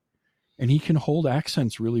good. And he can hold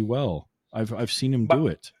accents really well. I've seen him do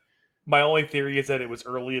it. My only theory is that it was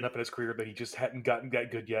early enough in his career that he just hadn't gotten that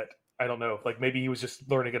good yet. I don't know. Like, maybe he was just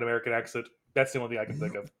learning an American accent. That's the only thing I can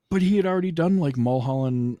think of. But he had already done like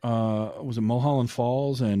Mulholland, was it Mulholland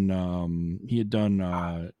Falls? And he had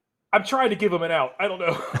done... I'm trying to give him an out. I don't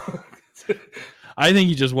know. I think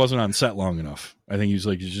he just wasn't on set long enough. I think he's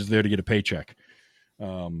just there to get a paycheck.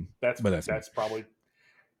 That's probably...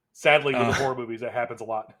 Sadly, with horror movies, that happens a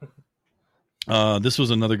lot. This was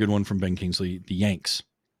another good one from Ben Kingsley, The Yanks.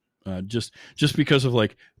 Just because of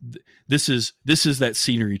like, this is that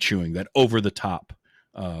scenery chewing, that over the top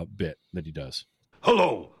bit that he does.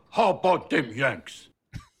 Hello, how about them Yanks?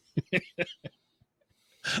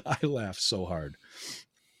 I laugh so hard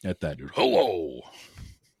at that dude. Hello.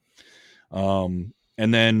 And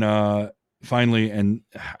then finally, and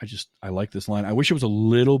I like this line. I wish it was a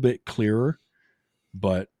little bit clearer,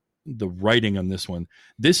 but the writing on this one,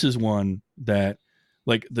 this is one that,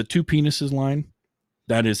 like, the two penises line,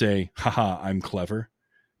 that is a haha, I'm clever.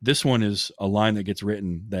 This one is a line that gets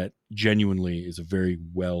written that genuinely is a very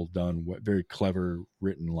well done, very clever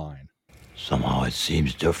written line. Somehow it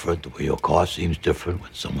seems different. The way your car seems different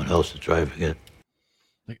when someone else is driving it.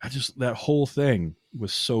 Like, that whole thing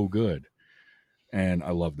was so good, and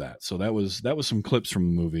I love that. So that was some clips from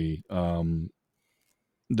the movie.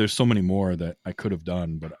 There's so many more that I could have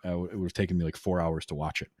done, but it would have taken me like 4 hours to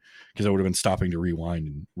watch it because I would have been stopping to rewind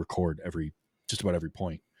and record just about every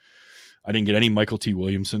point. I didn't get any Michael T.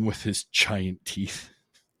 Williamson with his giant teeth.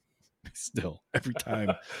 Still, every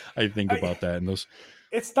time I think about that, and those.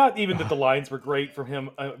 It's not even that the lines were great from him,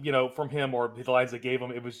 or the lines they gave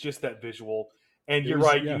him. It was just that visual. And you're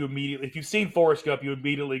right. Yeah. You immediately, if you've seen Forrest Gump, you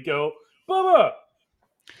immediately go, Bubba.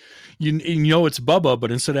 You know it's Bubba,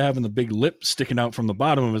 but instead of having the big lip sticking out from the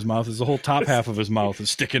bottom of his mouth, is the whole top half of his mouth is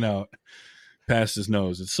sticking out past his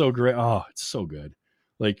nose. It's so great. Oh, it's so good.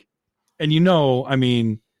 Like, and he's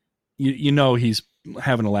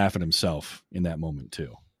having a laugh at himself in that moment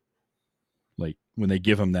too. Like when they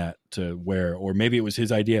give him that to wear, or maybe it was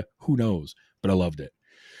his idea. Who knows? But I loved it.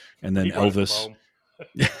 And then Elvis.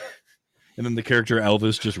 And then the character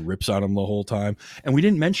Elvis just rips on him the whole time. And we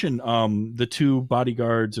didn't mention the two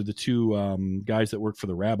bodyguards or the two guys that work for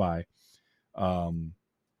the rabbi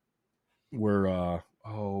were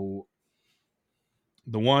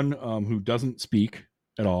the one who doesn't speak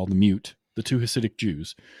at all, the mute, the two Hasidic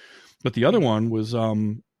Jews. But the other one was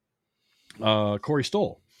Corey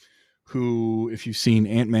Stoll, who, if you've seen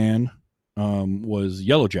Ant-Man, was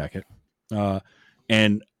Yellow Jacket.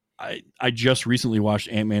 And I just recently watched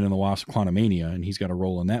Ant-Man and the Wasp: Quantumania, and he's got a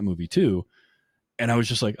role in that movie too. And I was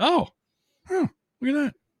just like, look at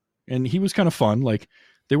that. And he was kind of fun. Like,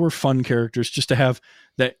 they were fun characters just to have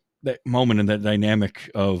that moment and that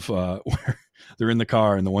dynamic of where they're in the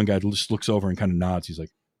car, and the one guy just looks over and kind of nods. He's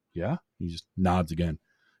like, "Yeah." He just nods again.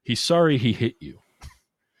 He's sorry he hit you.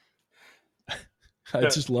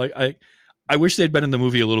 It's just like I wish they'd been in the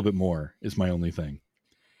movie a little bit more. Is my only thing.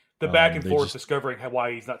 The back and forth discovering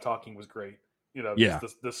why he's not talking was great. You know, yeah,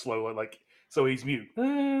 the slow like so he's mute.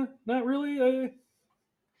 Not really.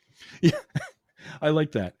 Yeah, I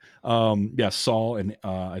like that. Yeah, Saul and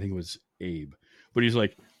I think it was Abe, but he's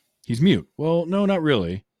like, he's mute. Well, no, not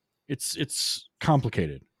really. It's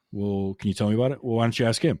complicated. Well, can you tell me about it? Well, why don't you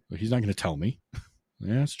ask him? He's not going to tell me.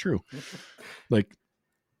 Yeah, that's true. Like,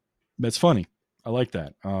 that's funny. I like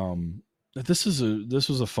that. This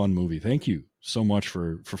was a fun movie. Thank you so much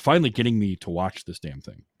for finally getting me to watch this damn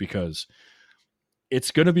thing, because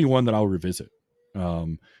it's going to be one that I'll revisit.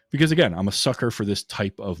 Because again, I'm a sucker for this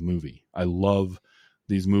type of movie. I love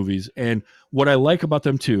these movies. And what I like about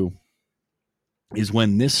them too is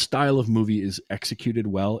when this style of movie is executed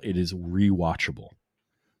well, it is rewatchable,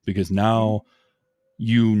 because now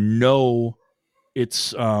you know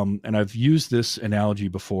it's and I've used this analogy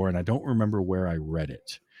before, and I don't remember where I read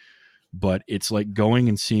it, but it's like going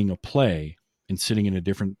and seeing a play and sitting in a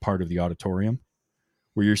different part of the auditorium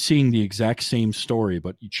where you're seeing the exact same story,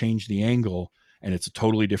 but you change the angle and it's a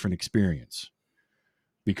totally different experience.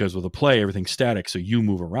 Because with a play, everything's static, so you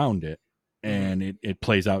move around it and it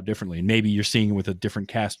plays out differently. And maybe you're seeing it with a different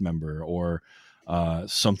cast member or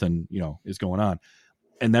something, is going on.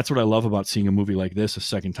 And that's what I love about seeing a movie like this a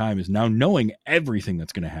second time, is now knowing everything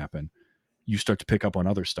that's going to happen, you start to pick up on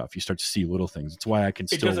other stuff. You start to see little things. It's why I can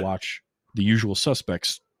still watch The Usual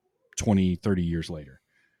Suspects 20, 30 years later.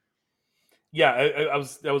 Yeah,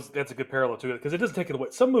 that's a good parallel to it, because it doesn't take it away.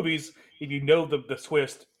 Some movies, if you know the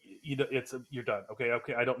twist, you're done. Okay,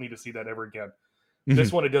 I don't need to see that ever again. Mm-hmm.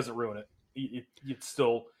 This one, it doesn't ruin it. It's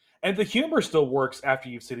still, and the humor still works after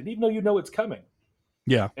you've seen it, even though you know it's coming.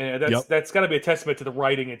 Yeah, and that's got to be a testament to the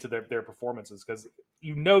writing and to their performances, because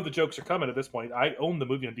you know the jokes are coming at this point. I own the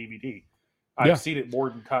movie on DVD. I've seen it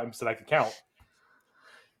more times than I can count.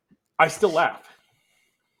 I still laugh.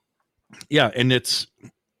 Yeah, and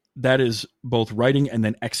that is both writing and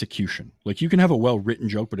then execution. Like, you can have a well-written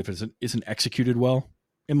joke, but if it isn't executed well,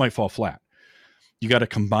 it might fall flat. You got to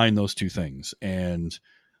combine those two things. And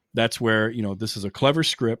that's where, this is a clever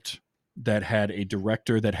script that had a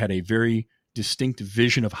director that had a very distinct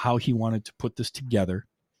vision of how he wanted to put this together,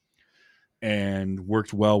 and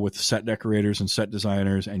worked well with set decorators and set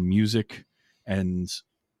designers and music and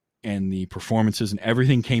the performances, and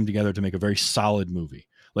everything came together to make a very solid movie.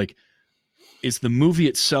 Like, is the movie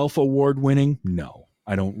itself award winning? No,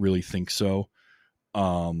 I don't really think so.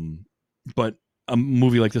 But a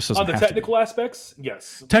movie like this doesn't on the have technical to be. Aspects,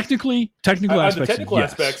 yes. Technical aspects, on the technical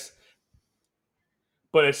yes. aspects.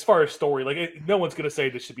 But as far as story, like, no one's going to say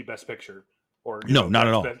this should be Best Picture, or no, not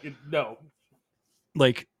at all. No,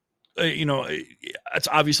 like, it's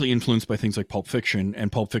obviously influenced by things like Pulp Fiction,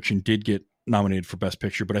 and Pulp Fiction did get nominated for Best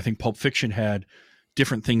Picture, but I think Pulp Fiction had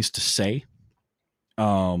different things to say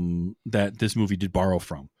that this movie did borrow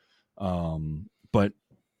from. But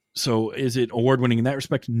so is it award winning in that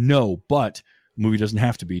respect? No, but the movie doesn't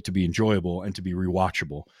have to be enjoyable and to be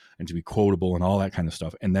rewatchable and to be quotable and all that kind of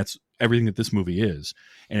stuff. And that's everything that this movie is.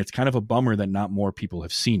 And it's kind of a bummer that not more people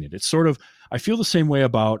have seen it. It's sort of, I feel the same way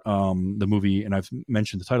about the movie, and I've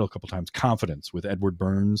mentioned the title a couple times, Confidence, with Edward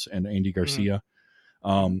Burns and Andy Garcia.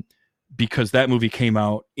 Because that movie came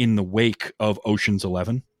out in the wake of Ocean's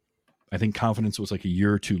 11. I think Confidence was like a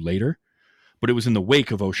year or two later, but it was in the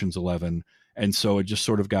wake of Ocean's 11. And so it just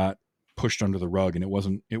sort of got pushed under the rug, and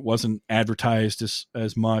it wasn't advertised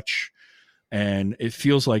as much. And it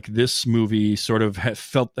feels like this movie sort of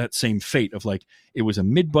felt that same fate of, like, it was a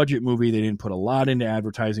mid-budget movie. They didn't put a lot into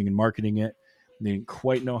advertising and marketing it. They didn't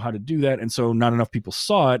quite know how to do that. And so not enough people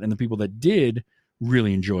saw it, and the people that did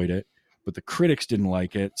really enjoyed it, but the critics didn't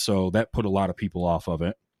like it. So that put a lot of people off of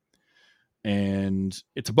it. And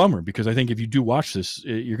it's a bummer, because I think if you do watch this,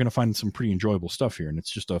 you're going to find some pretty enjoyable stuff here, and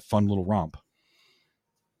it's just a fun little romp.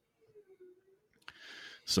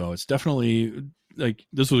 So it's definitely, like,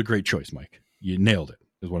 this was a great choice, Mike. You nailed it,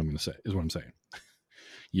 is what I'm going to say, is what I'm saying.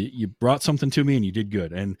 You brought something to me, and you did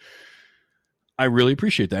good. And I really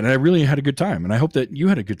appreciate that. And I really had a good time. And I hope that you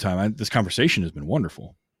had a good time. This conversation has been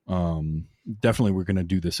wonderful. Definitely we're going to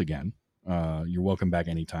do this again. You're welcome back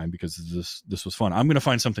anytime, because this was fun. I'm going to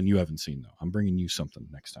find something you haven't seen, though. I'm bringing you something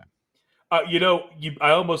next time. I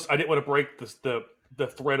didn't want to break the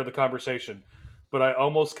thread of the conversation, but I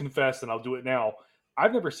almost confessed, and I'll do it now.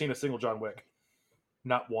 I've never seen a single John Wick.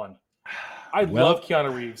 Not one. I love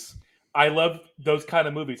Keanu Reeves. I love those kind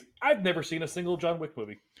of movies. I've never seen a single John Wick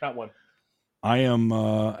movie. Not one. I am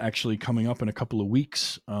actually coming up in a couple of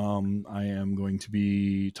weeks. I am going to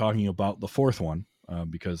be talking about the fourth one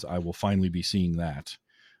because I will finally be seeing that.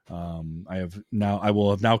 I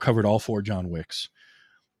will have now covered all 4 John Wicks.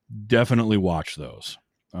 Definitely watch those.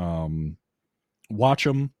 Watch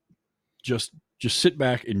them. Just sit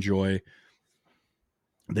back, enjoy.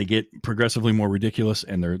 They get progressively more ridiculous,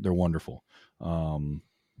 and they're wonderful.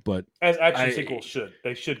 But as action sequels should,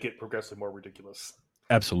 they should get progressively more ridiculous.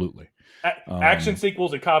 Absolutely. Action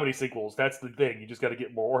sequels and comedy sequels. That's the thing. You just got to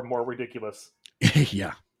get more and more ridiculous.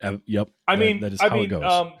 Yeah. Yep. That is how it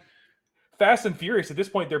goes. Fast and Furious at this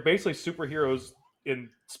point, they're basically superheroes in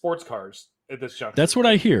sports cars at this juncture. That's what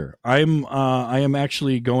I hear. I am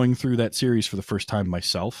actually going through that series for the first time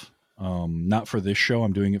myself. Not for this show.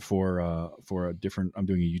 I'm doing it for a different. I'm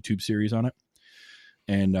doing a YouTube series on it,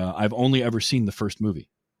 and I've only ever seen the first movie.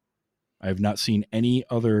 I have not seen any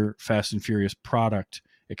other Fast and Furious product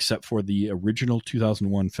except for the original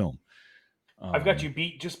 2001 film. I've got you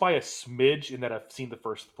beat just by a smidge in that I've seen the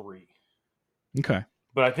first 3. Okay.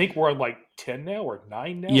 But I think we're on like 10 now or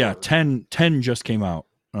 9 now. Yeah, 10 just came out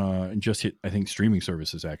and just hit, I think, streaming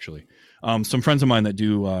services, actually. Some friends of mine that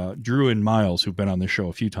do, Drew and Miles, who've been on this show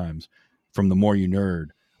a few times, from The More You Nerd,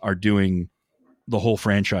 are doing the whole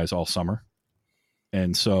franchise all summer.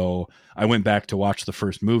 And so I went back to watch the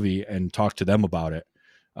first movie and talked to them about it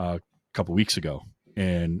a couple weeks ago.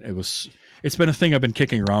 And it's been a thing I've been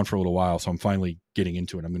kicking around for a little while. So I'm finally getting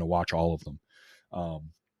into it. I'm going to watch all of them.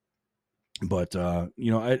 But they're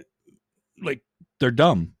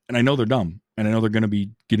dumb, and I know they're dumb, and I know they're going to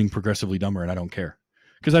be getting progressively dumber, and I don't care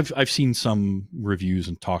because I've seen some reviews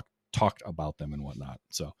and talked about them and whatnot.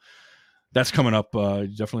 So that's coming up.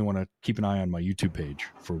 Definitely want to keep an eye on my YouTube page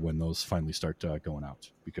for when those finally start going out,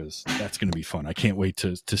 because that's going to be fun. I can't wait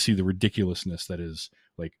to see the ridiculousness that is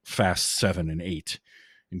like Fast 7 and 8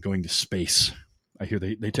 and going to space. I hear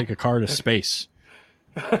they take a car to space.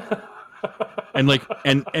 and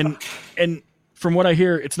from what I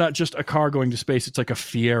hear, it's not just a car going to space. It's like a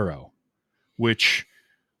Fiero, which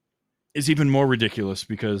is even more ridiculous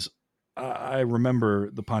because I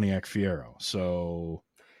remember the Pontiac Fiero. So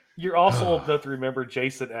you're also old enough to remember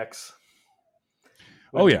Jason X.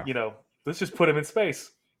 Yeah. Let's just put him in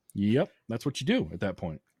space. Yep. That's what you do at that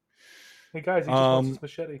point. Hey guys, he just wants his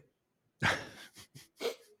machete. Oh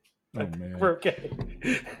man. We're okay.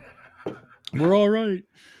 We're all right.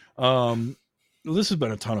 This has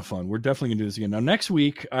been a ton of fun. We're definitely gonna do this again. Now next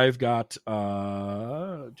week I've got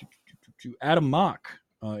Adam Mock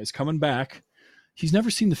is coming back. He's never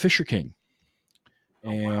seen The Fisher King.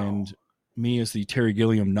 And me as the Terry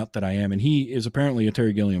Gilliam nut that I am, and he is apparently a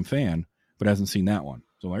Terry Gilliam fan, but hasn't seen that one.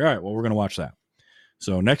 So I'm like, all right, well, we're gonna watch that.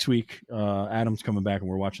 So next week, Adam's coming back and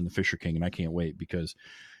we're watching The Fisher King, and I can't wait because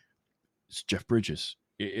it's Jeff Bridges,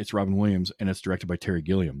 it's Robin Williams, and it's directed by Terry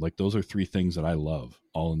Gilliam. Like, those are 3 things that I love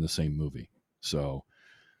all in the same movie. So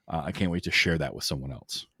I can't wait to share that with someone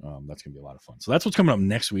else. That's going to be a lot of fun. So that's what's coming up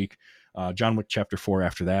next week. John Wick Chapter 4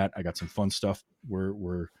 after that. I got some fun stuff.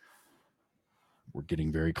 We're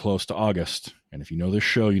getting very close to August. And if you know this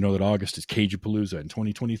show, you know that August is Cage-a-Palooza in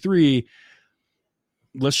 2023.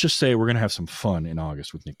 Let's just say we're going to have some fun in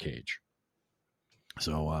August with Nick Cage.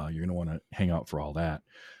 So you're going to want to hang out for all that.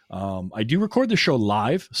 I do record the show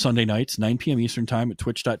live Sunday nights, 9 p.m. Eastern time at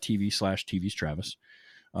twitch.tv/TV's Travis.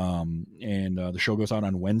 And the show goes out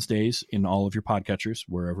on Wednesdays in all of your podcatchers,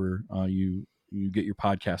 wherever you get your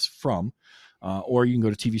podcasts from. Or you can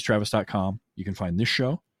go to tvstravis.com. You can find this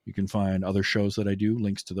show. You can find other shows that I do,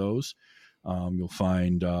 links to those. You'll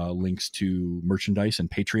find links to merchandise and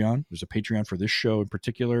Patreon. There's a Patreon for this show in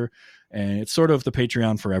particular, and it's sort of the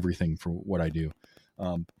Patreon for everything for what I do.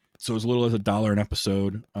 So as little as $1 an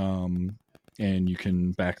episode, and you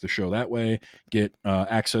can back the show that way, get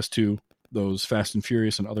access to those Fast and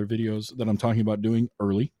Furious and other videos that I'm talking about doing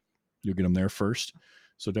early. You'll get them there first.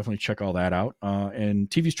 So definitely check all that out. And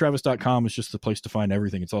tvstravis.com is just the place to find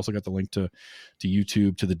everything. It's also got the link to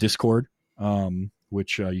YouTube, to the Discord,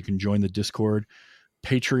 which you can join the Discord.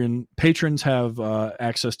 Patrons have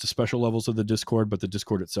access to special levels of the Discord, but the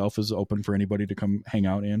Discord itself is open for anybody to come hang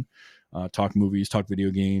out in, talk movies, talk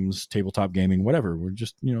video games, tabletop gaming, whatever. We're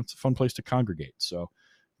just, it's a fun place to congregate. So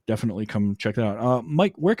definitely come check that out.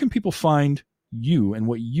 Mike, where can people find you and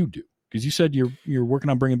what you do? Because you said you're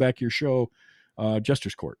working on bringing back your show,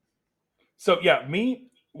 Jester's Court. So yeah, me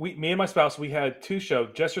and my spouse, we had 2 shows,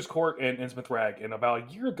 Jester's Court and Innsmouth Rag, and about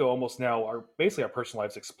a year ago, almost now, our personal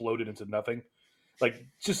lives exploded into nothing, like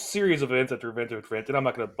just series of events after event after event. And I'm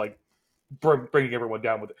not going to bring everyone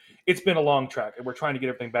down with it. It's been a long track, and we're trying to get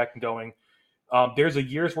everything back and going. There's a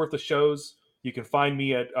year's worth of shows You can find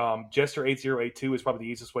me at Jester8082 is probably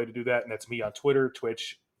the easiest way to do that, and that's me on Twitter,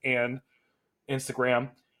 Twitch, and Instagram.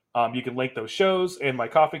 You can link those shows and my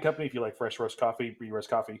coffee company if you like fresh roast coffee, Bree Roast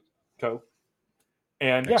Coffee Co.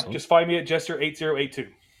 And Excellent. just find me at Jester8082.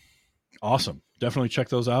 Awesome. Definitely check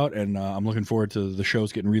those out. And I'm looking forward to the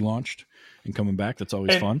shows getting relaunched and coming back. That's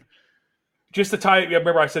always fun. Just to tie,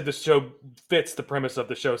 remember I said this show fits the premise of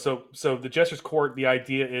the show. So the Jester's Court, the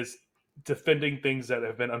idea is defending things that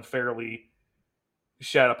have been unfairly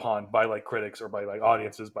shat upon by like critics or by like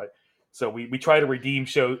audiences. So we try to redeem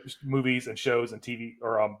movies and shows and TV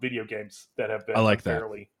or video games that have been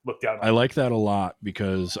unfairly looked down on. I like that a lot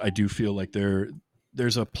because I do feel like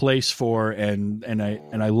there's a place for and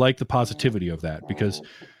I like the positivity of that because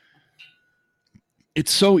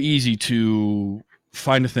it's so easy to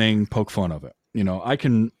find a thing, poke fun of it. You know, I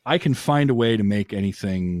can find a way to make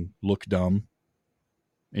anything look dumb,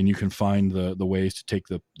 and you can find the ways to take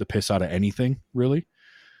the piss out of anything, really.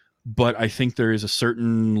 But I think there is a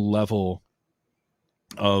certain level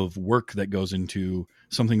of work that goes into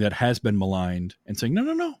something that has been maligned and saying,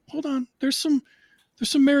 no, hold on. There's some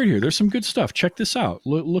merit here. There's some good stuff. Check this out.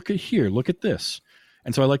 Look at here. Look at this.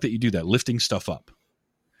 And so I like that you do that. Lifting stuff up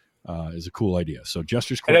is a cool idea. So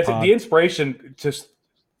Jester's Court. And that's the inspiration. Just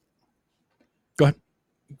go ahead.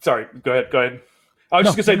 Sorry. Go ahead. I was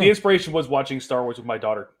just gonna say the inspiration was watching Star Wars with my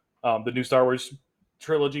daughter, the new Star Wars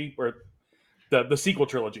trilogy or the sequel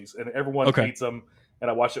trilogies, and everyone hates them. And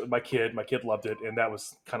I watched it with my kid. My kid loved it, and that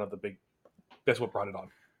was kind of that's what brought it on.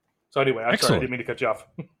 So anyway, I'm sorry, I didn't mean to cut you off.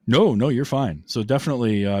 No, you're fine. So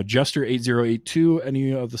definitely Jester8082,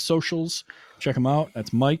 any of the socials, check them out.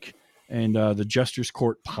 That's Mike, and the Jester's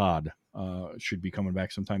Court pod should be coming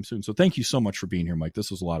back sometime soon. So thank you so much for being here, Mike.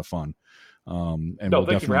 This was a lot of fun. And thank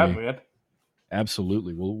you for having me, man.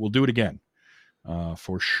 Absolutely. We'll do it again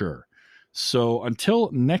for sure. So until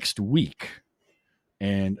next week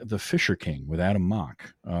and The Fisher King with Adam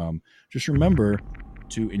Mock, just remember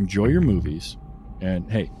to enjoy your movies.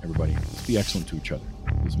 And hey, everybody, let's be excellent to each other.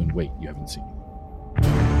 This has been Wait You Haven't Seen.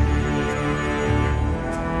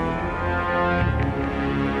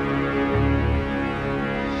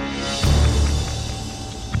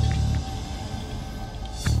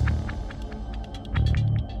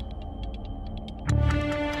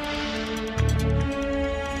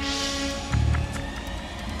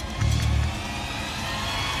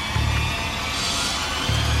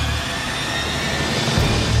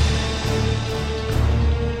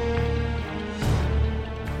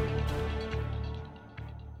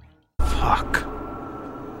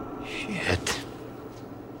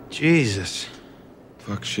 Jesus.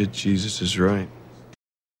 Fuck shit, Jesus is right.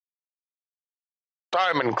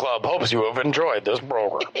 Diamond Club hopes you have enjoyed this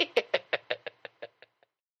program.